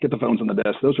training, get the phones on the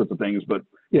desk, those sorts of things. But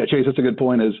yeah, Chase, that's a good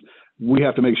point, is we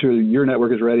have to make sure that your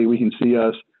network is ready. We can see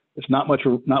us. It's not much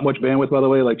bandwidth, by the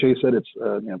way. Like Chase said, it's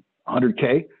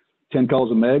 100K, 10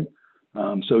 calls a meg.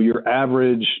 So your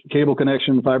average cable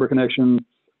connection, fiber connection,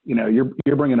 you know,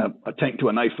 you're bringing a tank to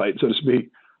a knife fight, so to speak,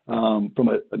 from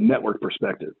a network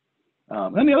perspective.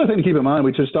 And the other thing to keep in mind,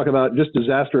 we just talk about just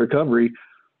disaster recovery,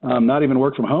 not even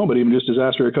work from home, but even just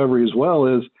disaster recovery as well,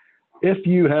 is if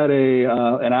you had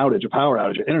an outage, a power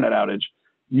outage, an internet outage,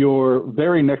 your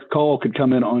very next call could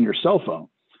come in on your cell phone.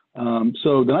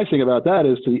 So the nice thing about that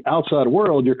is, to the outside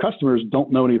world, your customers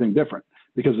don't know anything different,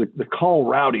 because the call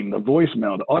routing, the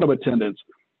voicemail, the auto attendants,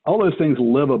 all those things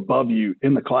live above you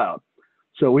in the cloud.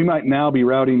 So we might now be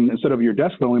routing, instead of your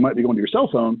desk phone, we might be going to your cell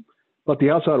phone, but the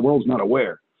outside world's not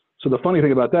aware. So the funny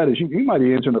thing about that is you might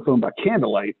be answering the phone by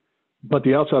candlelight, but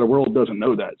the outside world doesn't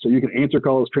know that. So you can answer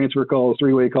calls, transfer calls,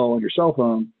 three-way call on your cell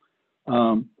phone.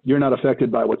 You're not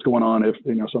affected by what's going on if,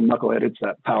 you know, some knucklehead hits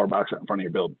that power box out in front of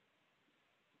your building.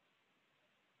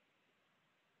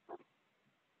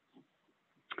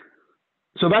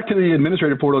 So back to the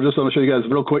administrator portal, just want to show you guys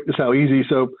real quick just how easy.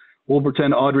 So we'll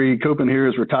pretend Audrey Copen here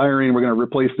is retiring. We're going to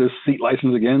replace this seat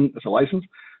license again. It's a license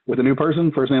with a new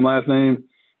person, first name, last name,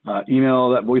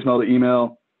 email, that voicemail to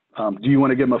email. Do you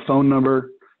want to give them a phone number?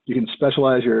 You can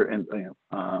specialize your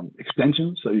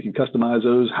extensions, so you can customize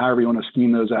those however you want to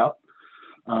scheme those out.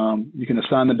 You can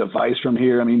assign the device from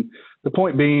here. I mean, the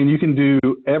point being, you can do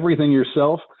everything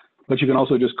yourself, but you can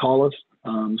also just call us.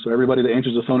 So everybody that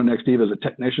answers the phone at Nextiva is a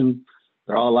technician.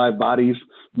 They're all live bodies,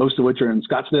 most of which are in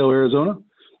Scottsdale, Arizona.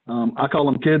 I call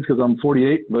them kids because I'm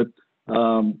 48, but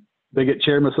they get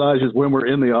chair massages when we're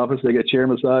in the office. They get chair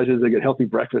massages. They get healthy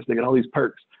breakfast. They get all these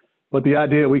perks. But the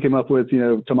idea we came up with,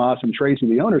 Tomas and Tracy,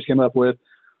 the owners, came up with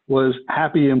was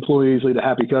happy employees lead to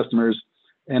happy customers.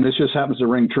 And this just happens to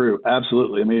ring true.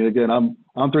 Absolutely. I mean, again, I'm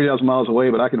 3,000 miles away,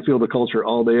 but I can feel the culture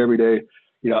all day, every day.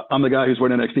 I'm the guy who's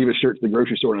wearing an Nextiva shirt to the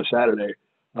grocery store on a Saturday.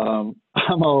 I'm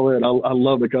all in. I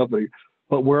love the company.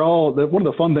 But we're all, one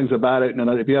of the fun things about it, and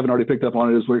if you haven't already picked up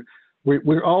on it, is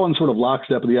we're all in sort of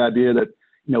lockstep of the idea that,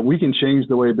 we can change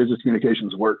the way business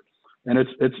communications work. And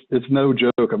it's no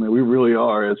joke. I mean, we really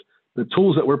are. It's the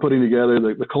tools that we're putting together,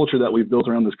 the culture that we've built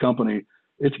around this company,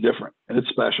 it's different and it's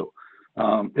special.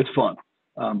 It's fun.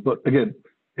 But again,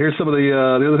 here's some of the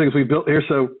other things we built here.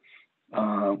 So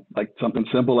like something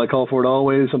simple, like Call For It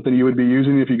Always, something you would be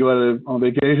using if you go out on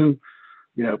vacation.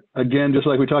 Again, just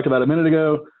like we talked about a minute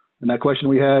ago, and that question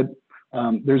we had,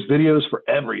 there's videos for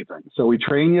everything. So we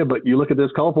train you, but you look at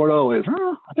this Call For It Always,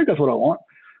 I think that's what I want.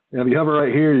 If you hover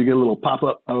right here, you get a little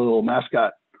pop-up, a little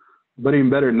mascot. But even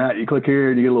better than that, you click here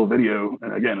and you get a little video.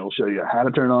 And again, it'll show you how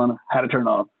to turn on, how to turn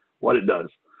off, what it does.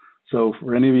 So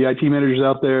for any of the IT managers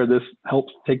out there, this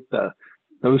helps take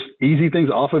those easy things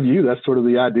off of you. That's sort of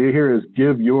the idea here, is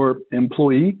give your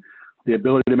employee the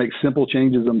ability to make simple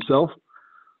changes themselves.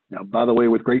 Now, by the way,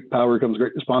 with great power comes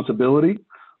great responsibility.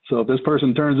 So if this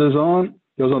person turns this on,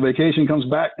 goes on vacation, comes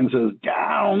back and says,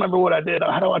 I don't remember what I did.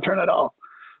 How do I turn it off?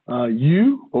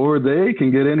 You or they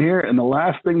can get in here, and the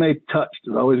last thing they touched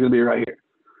is always going to be right here.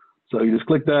 So you just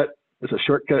click that. It's a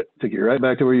shortcut, take you right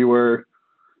back to where you were,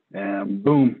 and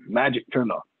boom, magic, turned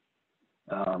off.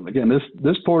 Again,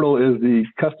 this portal is the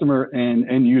customer and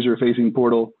end user facing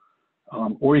portal,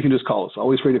 or you can just call us.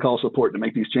 Always free to call support to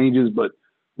make these changes, but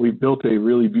we've built a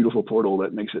really beautiful portal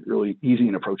that makes it really easy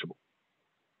and approachable.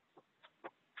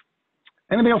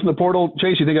 Anything else in the portal,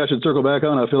 Chase, you think I should circle back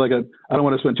on? I feel like I don't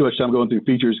want to spend too much time going through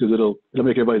features because it'll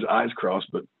make everybody's eyes cross.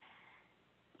 But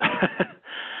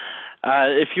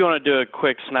if you want to do a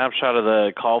quick snapshot of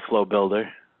the call flow builder.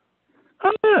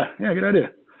 Oh, yeah, good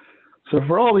idea. So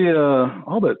for all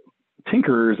the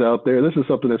tinkerers out there, this is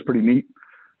something that's pretty neat.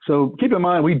 So keep in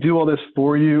mind, we do all this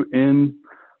for you in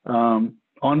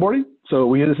onboarding.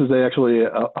 So this is actually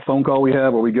a phone call we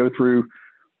have where we go through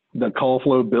the call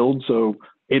flow build. So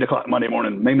 8 o'clock Monday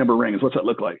morning, main number rings. What's that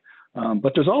look like?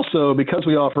 But there's also, because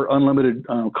we offer unlimited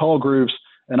call groups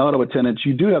and auto attendants,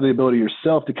 you do have the ability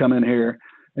yourself to come in here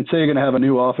and say you're going to have a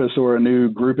new office or a new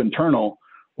group internal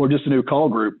or just a new call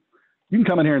group. You can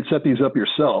come in here and set these up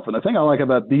yourself. And the thing I like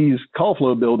about these call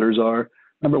flow builders are,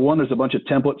 number one, there's a bunch of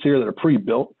templates here that are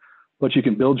pre-built, but you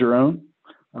can build your own.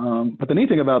 But the neat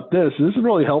thing about this is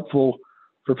really helpful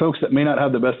for folks that may not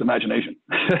have the best imagination.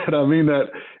 And I mean that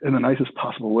in the nicest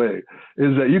possible way,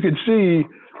 is that you can see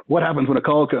what happens when a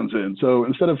call comes in. So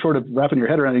instead of sort of wrapping your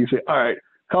head around it, you can say, all right,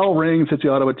 call rings, hits the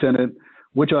auto attendant.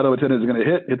 Which auto attendant is going to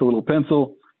hit the little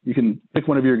pencil. You can pick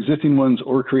one of your existing ones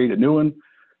or create a new one.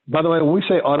 By the way, when we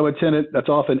say auto attendant, that's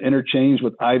often interchanged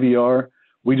with IVR.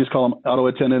 We just call them auto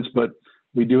attendants, but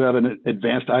we do have an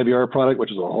advanced IVR product,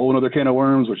 which is a whole other can of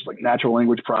worms, which is like natural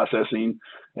language processing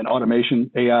and automation,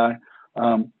 AI.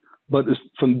 But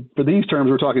for these terms,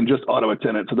 we're talking just auto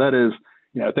attendant. So that is,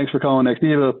 thanks for calling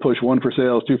Nextiva, push 1 for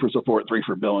sales, 2 for support, 3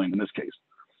 for billing in this case.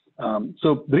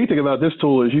 So the neat thing about this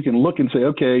tool is you can look and say,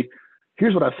 okay,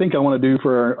 here's what I think I want to do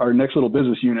for our next little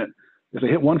business unit. If they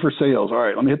hit 1 for sales, all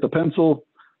right, let me hit the pencil.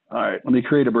 All right, let me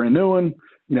create a brand new one.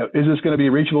 Is this going to be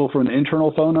reachable from an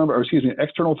internal phone number, or excuse me,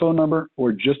 external phone number,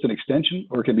 or just an extension,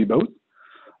 or it can be both.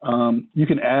 You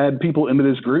can add people into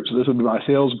this group. So this would be my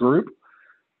sales group.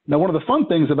 Now, one of the fun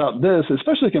things about this,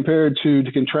 especially compared to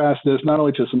contrast this not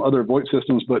only to some other VoIP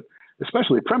systems, but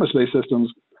especially premise-based systems,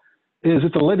 is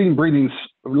it's a living,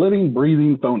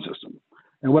 breathing phone system.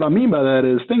 And what I mean by that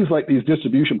is things like these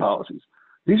distribution policies.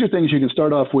 These are things you can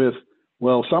start off with,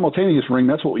 well, simultaneous ring,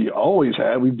 that's what we always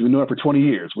had. We've been doing it for 20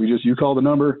 years. You call the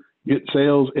number, you hit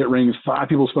sales, it rings 5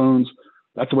 people's phones.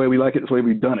 That's the way we like it. That's the way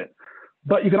we've done it.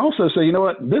 But you can also say, you know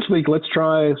what, this week, let's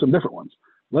try some different ones.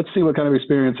 Let's see what kind of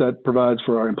experience that provides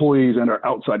for our employees and our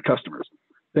outside customers.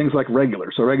 Things like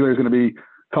regular. So regular is going to be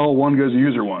call 1 goes to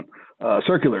user 1.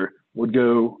 Circular,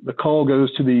 the call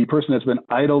goes to the person that's been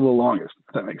idle the longest,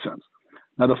 if that makes sense.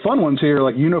 Now, the fun ones here are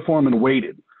like uniform and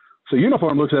weighted. So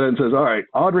uniform looks at it and says, all right,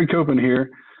 Audrey Copen here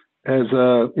is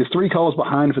 3 calls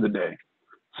behind for the day.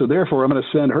 So therefore, I'm going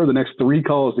to send her the next 3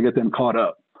 calls to get them caught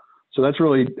up. So that's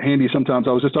really handy sometimes.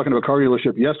 I was just talking to a car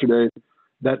dealership yesterday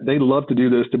that they love to do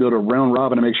this to be able to round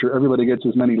robin and make sure everybody gets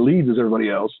as many leads as everybody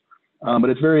else. But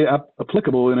it's very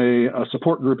applicable in a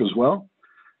support group as well.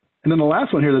 And then the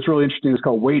last one here that's really interesting is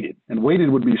called weighted. And weighted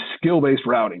would be skill-based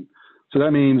routing. So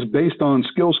that means based on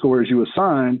skill scores you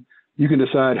assign, you can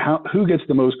decide who gets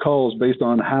the most calls based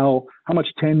on how much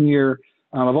tenure.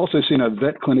 I've also seen a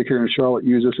vet clinic here in Charlotte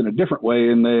use this in a different way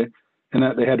in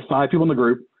that they had 5 people in the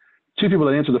group, 2 people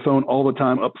that answer the phone all the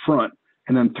time up front,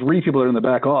 and then 3 people that are in the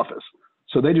back office.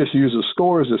 So they just use the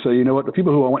scores to say, you know what, the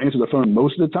people who I want to answer the phone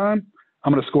most of the time,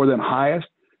 I'm going to score them highest,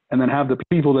 and then have the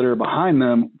people that are behind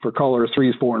them for callers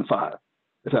 3s, 4, and 5,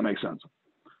 if that makes sense.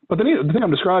 But the thing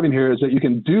I'm describing here is that you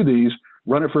can do these,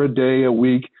 run it for a day, a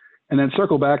week, and then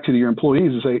circle back to your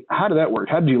employees and say, how did that work?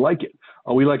 How did you like it?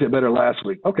 Oh, we liked it better last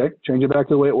week. Okay, change it back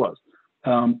to the way it was.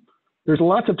 There's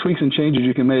lots of tweaks and changes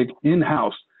you can make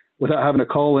in-house without having to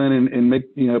call in and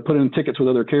make, put in tickets with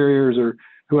other carriers or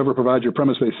whoever provides your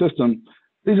premise-based system.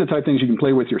 These are the type of things you can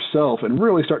play with yourself and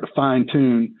really start to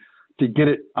fine-tune to get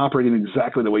it operating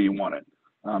exactly the way you want it.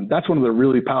 That's one of the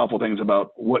really powerful things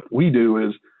about what we do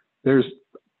is there's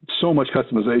so much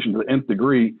customization to the nth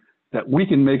degree that we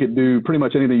can make it do pretty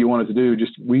much anything you want it to do.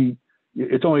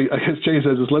 It's only, as Chase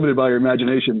says, it's limited by your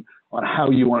imagination on how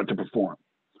you want it to perform.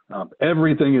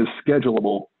 Everything is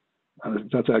schedulable.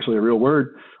 That's actually a real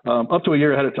word, up to a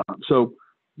year ahead of time. So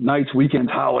nights,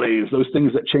 weekends, holidays, those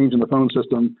things that change in the phone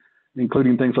system,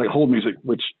 including things like hold music,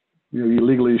 which you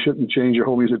legally shouldn't change your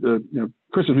hold music to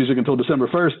Christmas music until December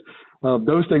 1st.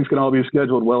 Those things can all be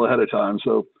scheduled well ahead of time.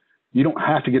 So you don't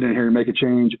have to get in here and make a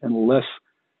change unless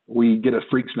we get a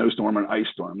freak snowstorm or an ice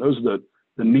storm. Those are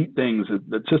the neat things that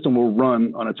the system will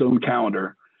run on its own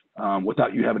calendar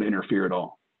without you having to interfere at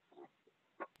all.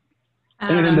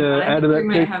 Anything to add to that? We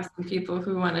might have some people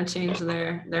who want to change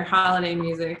their holiday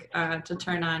music to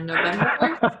turn on November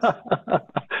 1st.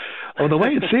 Well, the way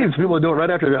it seems, people do it right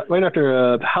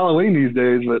after Halloween these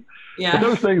days. But, yeah. But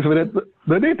those things. But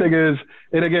the neat thing is,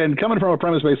 and again, coming from a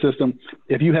premise-based system,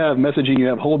 if you have messaging, you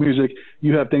have hold music,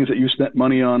 you have things that you spent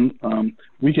money on,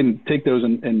 we can take those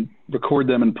and record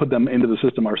them and put them into the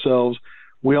system ourselves.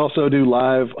 We also do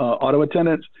live auto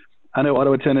attendants. I know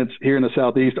auto attendants here in the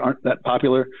Southeast aren't that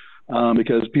popular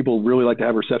because people really like to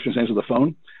have receptionists answer the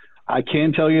phone. I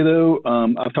can tell you, though,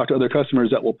 I've talked to other customers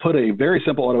that will put a very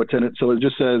simple auto attendant. So it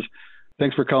just says,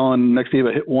 thanks for calling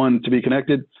Nextiva, hit 1 to be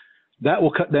connected. That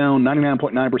will cut down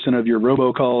 99.9% of your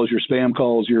robocalls, your spam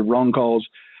calls, your wrong calls.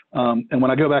 And when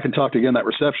I go back and talk to, again, that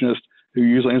receptionist who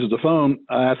usually answers the phone,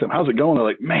 I ask them, how's it going? They're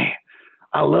like, man,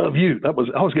 I love you. I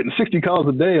was getting 60 calls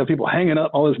a day of people hanging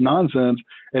up all this nonsense.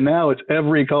 And now it's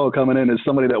every call coming in is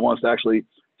somebody that wants to actually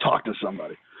talk to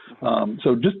somebody.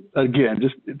 So just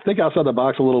think outside the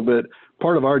box a little bit.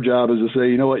 Part of our job is to say,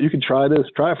 you know what, you can try this,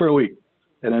 try it for a week,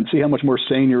 and then see how much more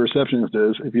sane your receptionist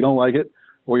is. If you don't like it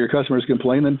or your customers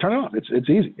complain, then turn it off. It's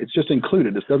easy. It's just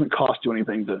included. It doesn't cost you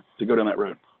anything to go down that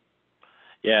road.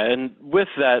 Yeah, and with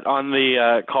that, on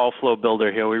the call flow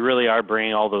builder here, we really are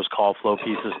bringing all those call flow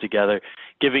pieces together,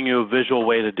 giving you a visual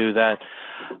way to do that.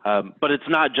 But it's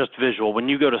not just visual. When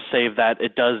you go to save that,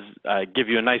 it does give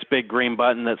you a nice big green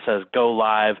button that says Go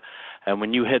Live, and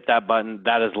when you hit that button,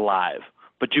 that is live.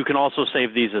 But you can also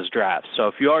save these as drafts. So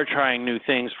if you are trying new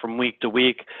things from week to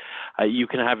week, you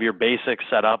can have your basics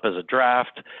set up as a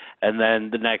draft, and then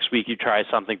the next week you try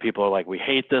something, people are like, we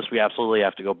hate this, we absolutely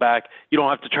have to go back. You don't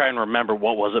have to try and remember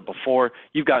what was it before.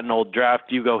 You've got an old draft,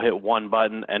 you go hit one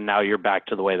button, and now you're back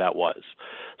to the way that was.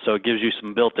 So it gives you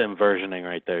some built-in versioning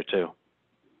right there too.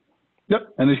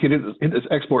 Yep, and you can hit this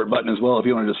export button as well if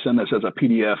you want to just send this as a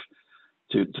PDF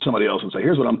to somebody else and say,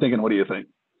 here's what I'm thinking, what do you think?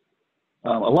 A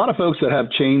lot of folks that have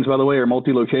chains, by the way, or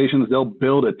multi-locations, they'll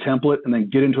build a template and then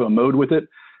get into a mode with it,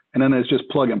 and then it's just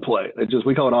plug and play.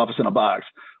 We call it office in a box.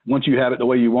 Once you have it the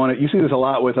way you want it, you see this a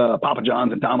lot with Papa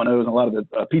John's and Domino's and a lot of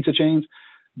the pizza chains.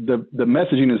 The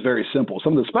messaging is very simple.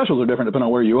 Some of the specials are different depending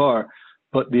on where you are,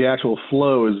 but the actual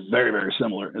flow is very, very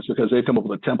similar. It's because they've come up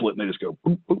with a template and they just go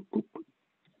boop, boop, boop.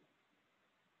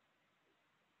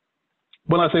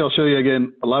 When I say I'll show you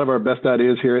again, a lot of our best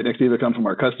ideas here at Nextiva come from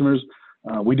our customers.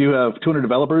 We do have 200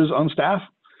 developers on staff.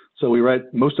 So we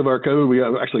write most of our code. We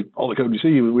have actually all the code you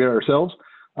see, we write ourselves.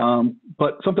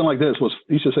 But something like this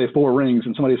used to say 4 rings,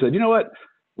 and somebody said, you know what,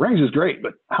 rings is great,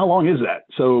 but how long is that?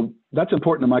 So that's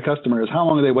important to my customer is how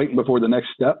long are they waiting before the next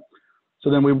step? So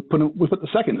then we put the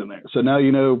seconds in there. So now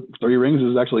 3 rings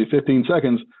is actually 15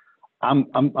 seconds. I'm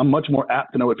much more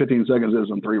apt to know what 15 seconds is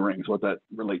than 3 rings, what that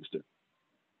relates to.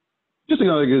 Just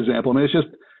another good example. I mean, it's just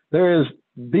there is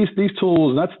these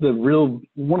tools. And that's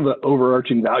one of the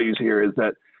overarching values here is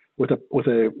that with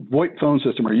a VoIP phone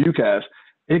system or UCaaS,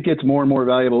 it gets more and more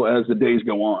valuable as the days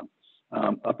go on.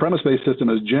 A premise-based system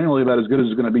is generally about as good as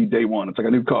it's going to be day one. It's like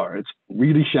a new car. It's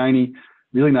really shiny,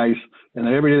 really nice, and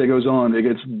every day that goes on, it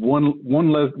gets one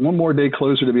more day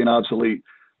closer to being obsolete.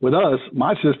 With us,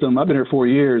 my system, I've been here 4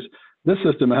 years. This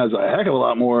system has a heck of a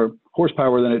lot more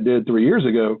horsepower than it did 3 years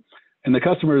ago. And the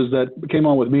customers that came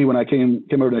on with me when I came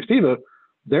over to Nextiva,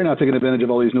 they're now taking advantage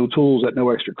of all these new tools at no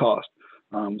extra cost.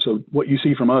 So what you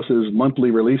see from us is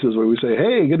monthly releases where we say,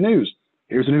 hey, good news.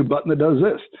 Here's a new button that does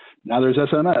this. Now there's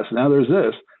SMS. Now there's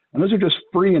this. And those are just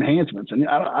free enhancements. And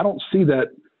I don't see that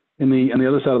in the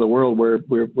other side of the world where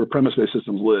premise-based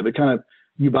systems live. It kind of,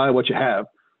 you buy what you have,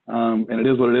 and it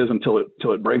is what it is until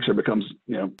it breaks or becomes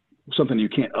something you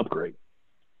can't upgrade.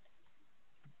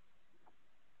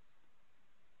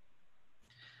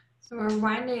 So we're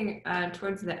winding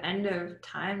towards the end of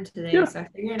time today. Yeah. So I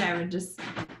figured I would just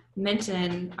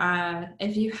mention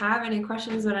if you have any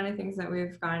questions about any things that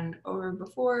we've gone over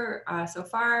before so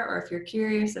far, or if you're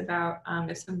curious about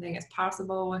if something is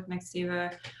possible with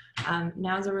Nextiva,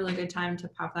 now's a really good time to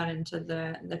pop that into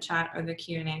the chat or the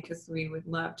Q&A, because we would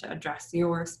love to address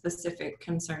your specific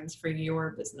concerns for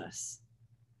your business.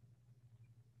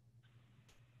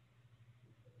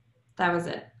 That was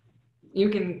it. You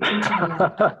can continue.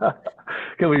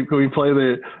 Can we play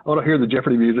I want to hear the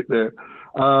Jeopardy music there.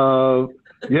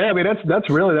 Yeah, I mean that's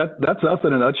really that's us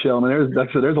in a nutshell. I mean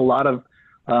there's a lot of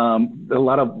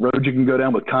roads you can go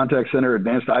down with contact center,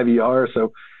 advanced IVR.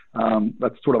 So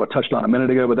that's sort of I touched on a minute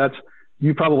ago, but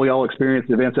you probably all experienced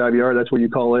the advanced IVR. That's where you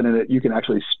call in and you can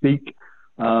actually speak,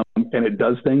 and it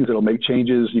does things. It'll make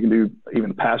changes. You can do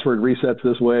even password resets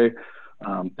this way.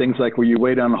 Things like where you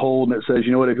wait on hold and it says,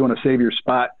 you know what, if you want to save your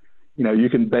spot, you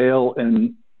can bail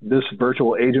and this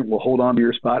virtual agent will hold on to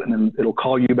your spot and then it'll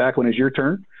call you back when it's your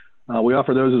turn. We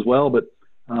offer those as well, but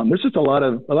there's just a lot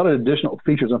of additional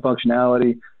features and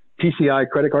functionality. PCI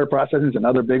credit card processing is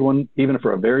another big one, even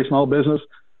for a very small business.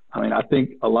 I mean, I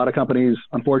think a lot of companies,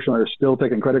 unfortunately, are still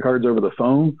taking credit cards over the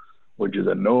phone, which is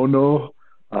a no-no.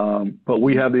 But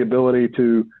we have the ability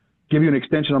to give you an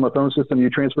extension on the phone system. You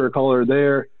transfer a caller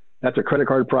there. That's a credit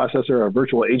card processor or a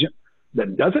virtual agent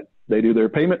that does it. They do their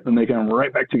payment and they come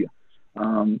right back to you.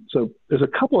 So there's a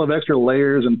couple of extra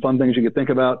layers and fun things you could think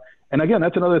about. And again,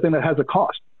 that's another thing that has a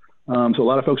cost. So a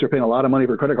lot of folks are paying a lot of money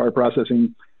for credit card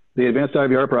processing. The advanced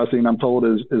IVR processing, I'm told,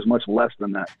 is much less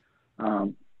than that.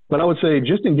 But I would say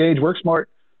just engage WorkSmart,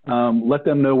 let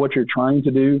them know what you're trying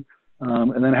to do,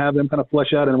 and then have them kind of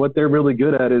flesh out. And what they're really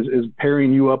good at is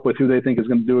pairing you up with who they think is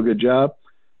going to do a good job.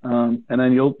 And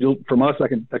then you'll from us, I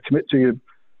commit to you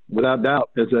without doubt,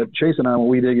 is that Chase and I, when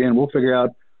we dig in, we'll figure out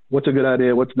what's a good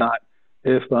idea, what's not.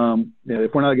 If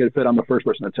we're not a good fit, I'm the first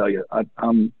person to tell you.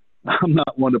 I'm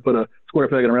not one to put a square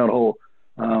peg in a round hole.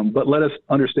 But let us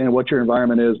understand what your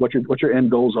environment is, what your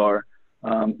end goals are,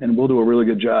 and we'll do a really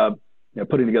good job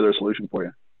putting together a solution for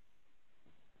you.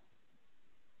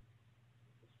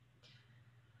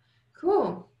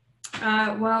 Cool.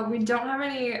 Well, we don't have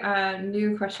any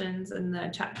new questions in the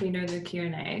chat feed or the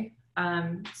Q&A.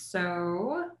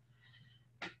 So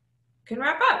can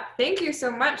wrap up. Thank you so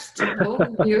much to both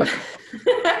of you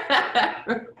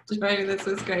for joining. This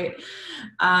was great.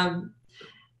 As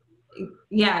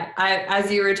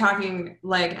you were talking,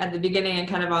 like at the beginning and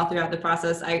kind of all throughout the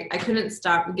process, I couldn't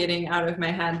stop getting out of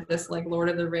my head this like Lord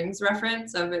of the Rings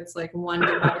reference of it's like one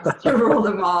device to rule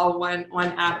them all, one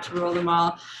app to rule them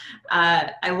all.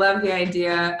 I love the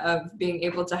idea of being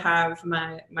able to have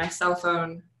my cell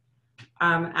phone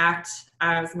act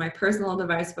as my personal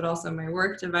device, but also my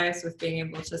work device, with being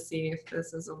able to see if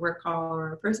this is a work call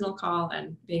or a personal call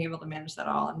and being able to manage that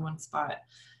all in one spot.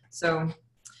 So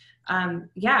and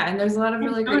there's a lot of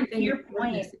really great things. Your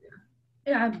point,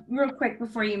 real quick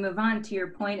before you move on to your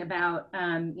point about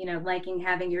liking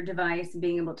having your device and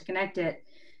being able to connect it,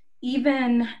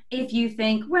 even if you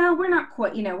think, well, we're not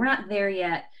quite, we're not there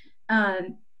yet,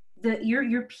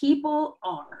 your people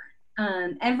are.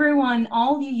 Everyone,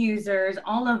 all the users,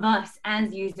 all of us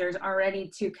as users are ready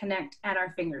to connect at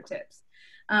our fingertips.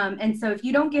 And so if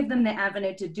you don't give them the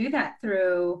avenue to do that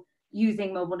through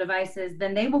using mobile devices,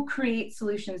 then they will create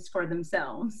solutions for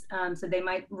themselves. So they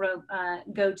might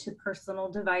go to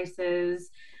personal devices,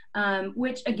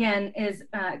 which again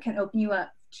can open you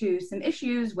up to some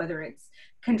issues, whether it's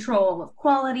control of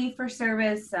quality for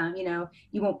service,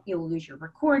 you'll lose your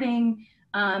recording.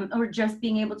 or just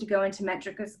being able to go into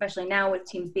metrics, especially now with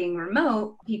teams being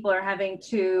remote, people are having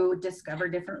to discover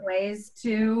different ways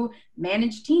to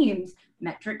manage teams.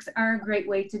 Metrics are a great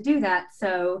way to do that.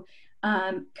 So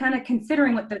kind of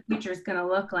considering what the future is going to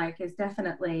look like is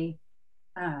definitely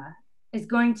is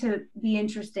going to be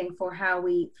interesting for how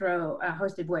we throw a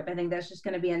hosted VoIP. I think that's just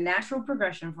going to be a natural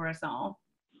progression for us all.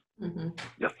 Mm-hmm.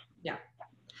 Yep. Yeah.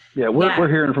 Yeah, we're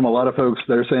hearing from a lot of folks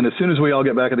that are saying as soon as we all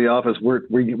get back in the office,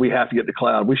 we have to get to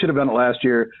cloud. We should have done it last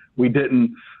year. We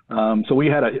didn't. So we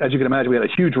had, as you can imagine, we had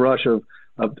a huge rush of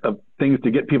things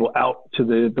to get people out to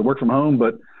the work from home.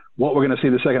 But what we're going to see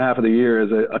the second half of the year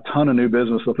is a ton of new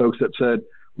business of folks that said,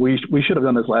 we should have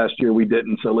done this last year. We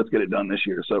didn't. So let's get it done this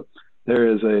year. So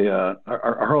there is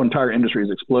our whole entire industry is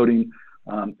exploding.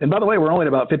 And by the way, we're only at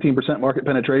about 15% market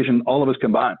penetration, all of us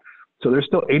combined. So there's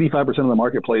still 85% of the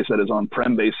marketplace that is on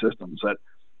prem-based systems.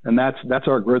 And that's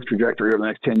our growth trajectory over the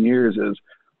next 10 years is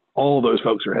all those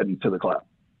folks are heading to the cloud.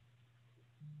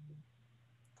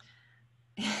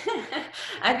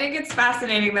 I think it's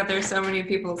fascinating that there's so many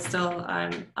people still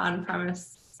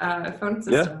on-premise phone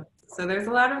systems. Yeah. So there's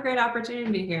a lot of great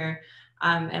opportunity here.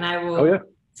 And I will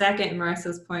second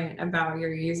Marissa's point about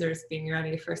your users being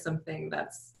ready for something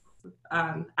that's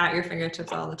at your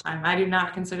fingertips all the time. I do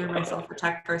not consider myself a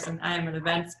tech person. I am an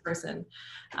events person.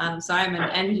 So I'm an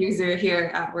end user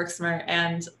here at WorkSmart.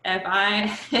 And if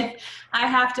I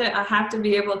have to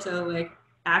be able to like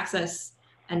access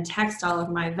and text all of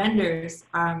my vendors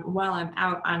while I'm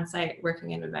out on site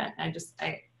working an event. I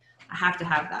have to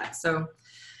have that. So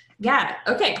yeah.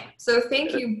 Okay. So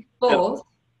thank you both.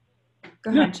 Go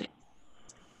ahead, Chase.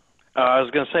 I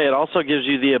was going to say, it also gives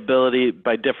you the ability,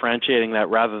 by differentiating that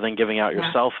rather than giving out your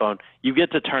cell phone, you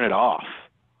get to turn it off.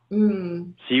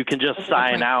 So you can just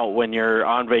sign out when you're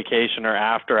on vacation or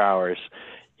after hours.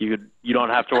 You don't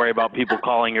have to worry about people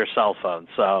calling your cell phone.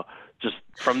 So just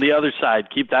from the other side,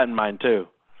 keep that in mind too.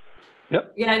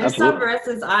 Yep. Yeah, I just saw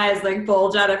Marissa's eyes like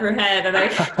bulge out of her head, and I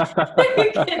can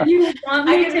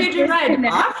picture my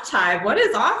off time. What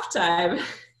is off time?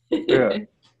 Yeah.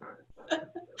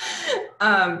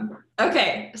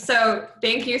 Okay, so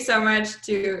thank you so much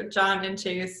to John and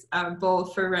Chase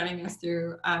both for running us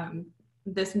through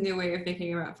this new way of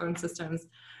thinking about phone systems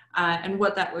and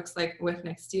what that looks like with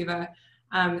Nextiva.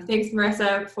 Thanks,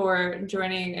 Marissa, for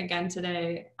joining again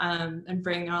today and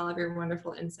bringing all of your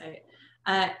wonderful insight.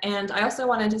 And I also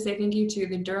wanted to say thank you to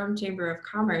the Durham Chamber of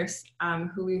Commerce,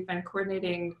 who we've been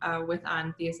coordinating with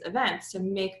on these events to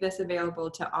make this available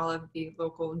to all of the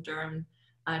local Durham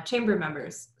chamber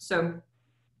members. So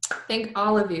thank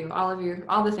all of you,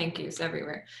 all the thank yous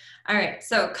everywhere. All right,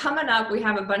 so coming up, we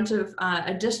have a bunch of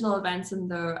additional events in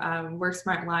the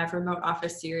WorkSmart Live Remote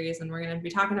Office Series, and we're going to be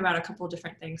talking about a couple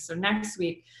different things. So next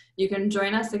week, you can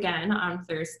join us again on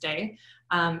Thursday.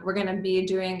 We're going to be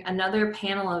doing another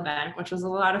panel event, which was a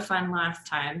lot of fun last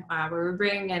time, where we're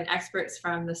bringing in experts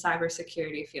from the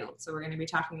cybersecurity field. So we're going to be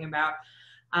talking about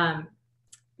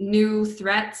new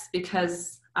threats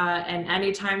because and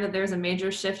any time that there's a major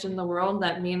shift in the world,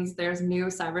 that means there's new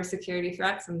cybersecurity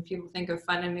threats, and people think of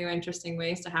fun and new interesting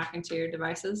ways to hack into your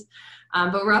devices.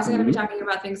 But we're also going to be talking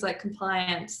about things like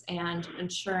compliance and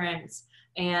insurance,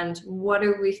 and what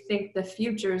do we think the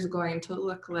future is going to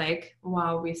look like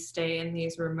while we stay in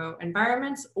these remote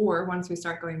environments, or once we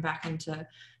start going back into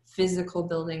physical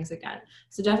buildings again.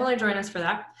 So definitely join us for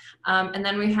that. And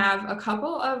then we have a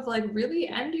couple of like really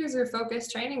end user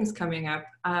focused trainings coming up,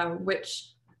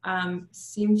 which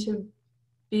seem to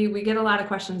be, we get a lot of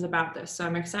questions about this. So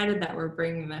I'm excited that we're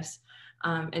bringing this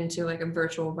into like a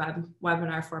virtual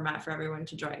webinar format for everyone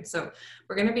to join. So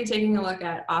we're going to be taking a look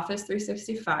at Office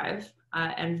 365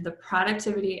 and the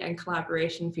productivity and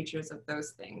collaboration features of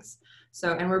those things.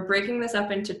 So, and we're breaking this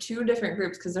up into two different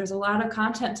groups because there's a lot of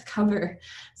content to cover.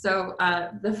 So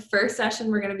the first session,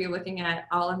 we're going to be looking at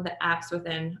all of the apps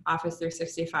within Office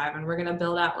 365, and we're going to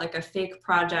build out like a fake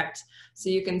project so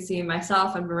you can see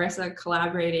myself and Marissa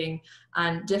collaborating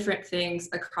on different things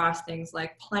across things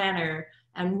like Planner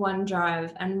and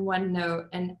OneDrive and OneNote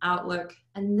and Outlook.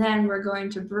 And then we're going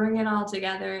to bring it all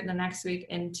together the next week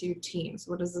into Teams.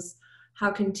 What is this?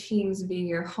 How can Teams be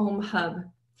your home hub?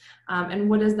 And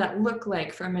what does that look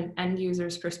like from an end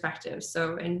user's perspective?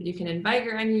 So, and you can invite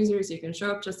your end users, you can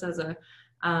show up just as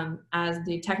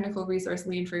the technical resource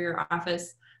lead for your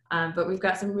office, but we've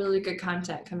got some really good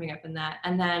content coming up in that.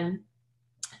 And then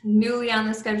newly on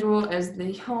the schedule is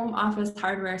the Home Office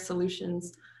Hardware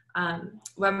Solutions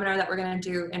webinar that we're going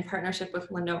to do in partnership with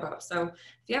Lenovo. So if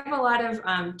you have a lot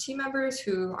of team members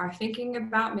who are thinking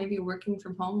about maybe working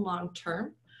from home long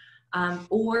term,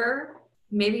 or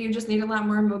maybe you just need a lot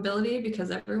more mobility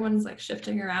because everyone's like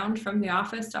shifting around from the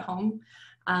office to home.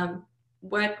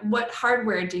 What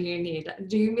hardware do you need?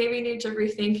 Do you maybe need to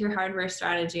rethink your hardware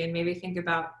strategy and maybe think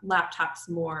about laptops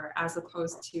more as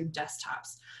opposed to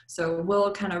desktops? So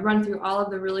we'll kind of run through all of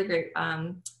the really great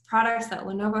products that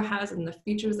Lenovo has and the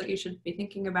features that you should be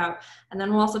thinking about. And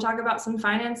then we'll also talk about some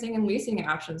financing and leasing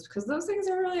options because those things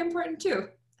are really important too.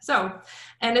 So,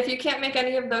 and if you can't make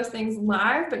any of those things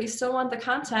live, but you still want the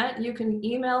content, you can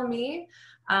email me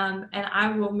and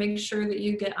I will make sure that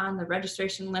you get on the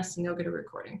registration list and you'll get a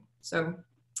recording. So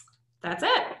that's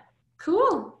it.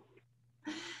 Cool.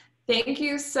 Thank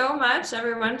you so much,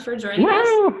 everyone, for joining us.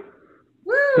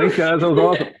 Woo! Thanks, guys. That was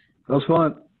awesome. That was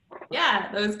fun.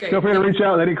 Yeah, that was great. Feel free to reach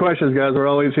out with any questions, guys. We're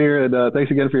always here. And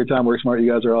thanks again for your time. WorkSmart.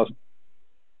 You guys are awesome.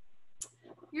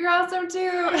 You're awesome,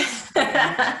 too.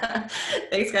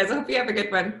 Thanks, guys. I hope you have a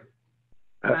good one.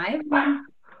 Bye, everyone.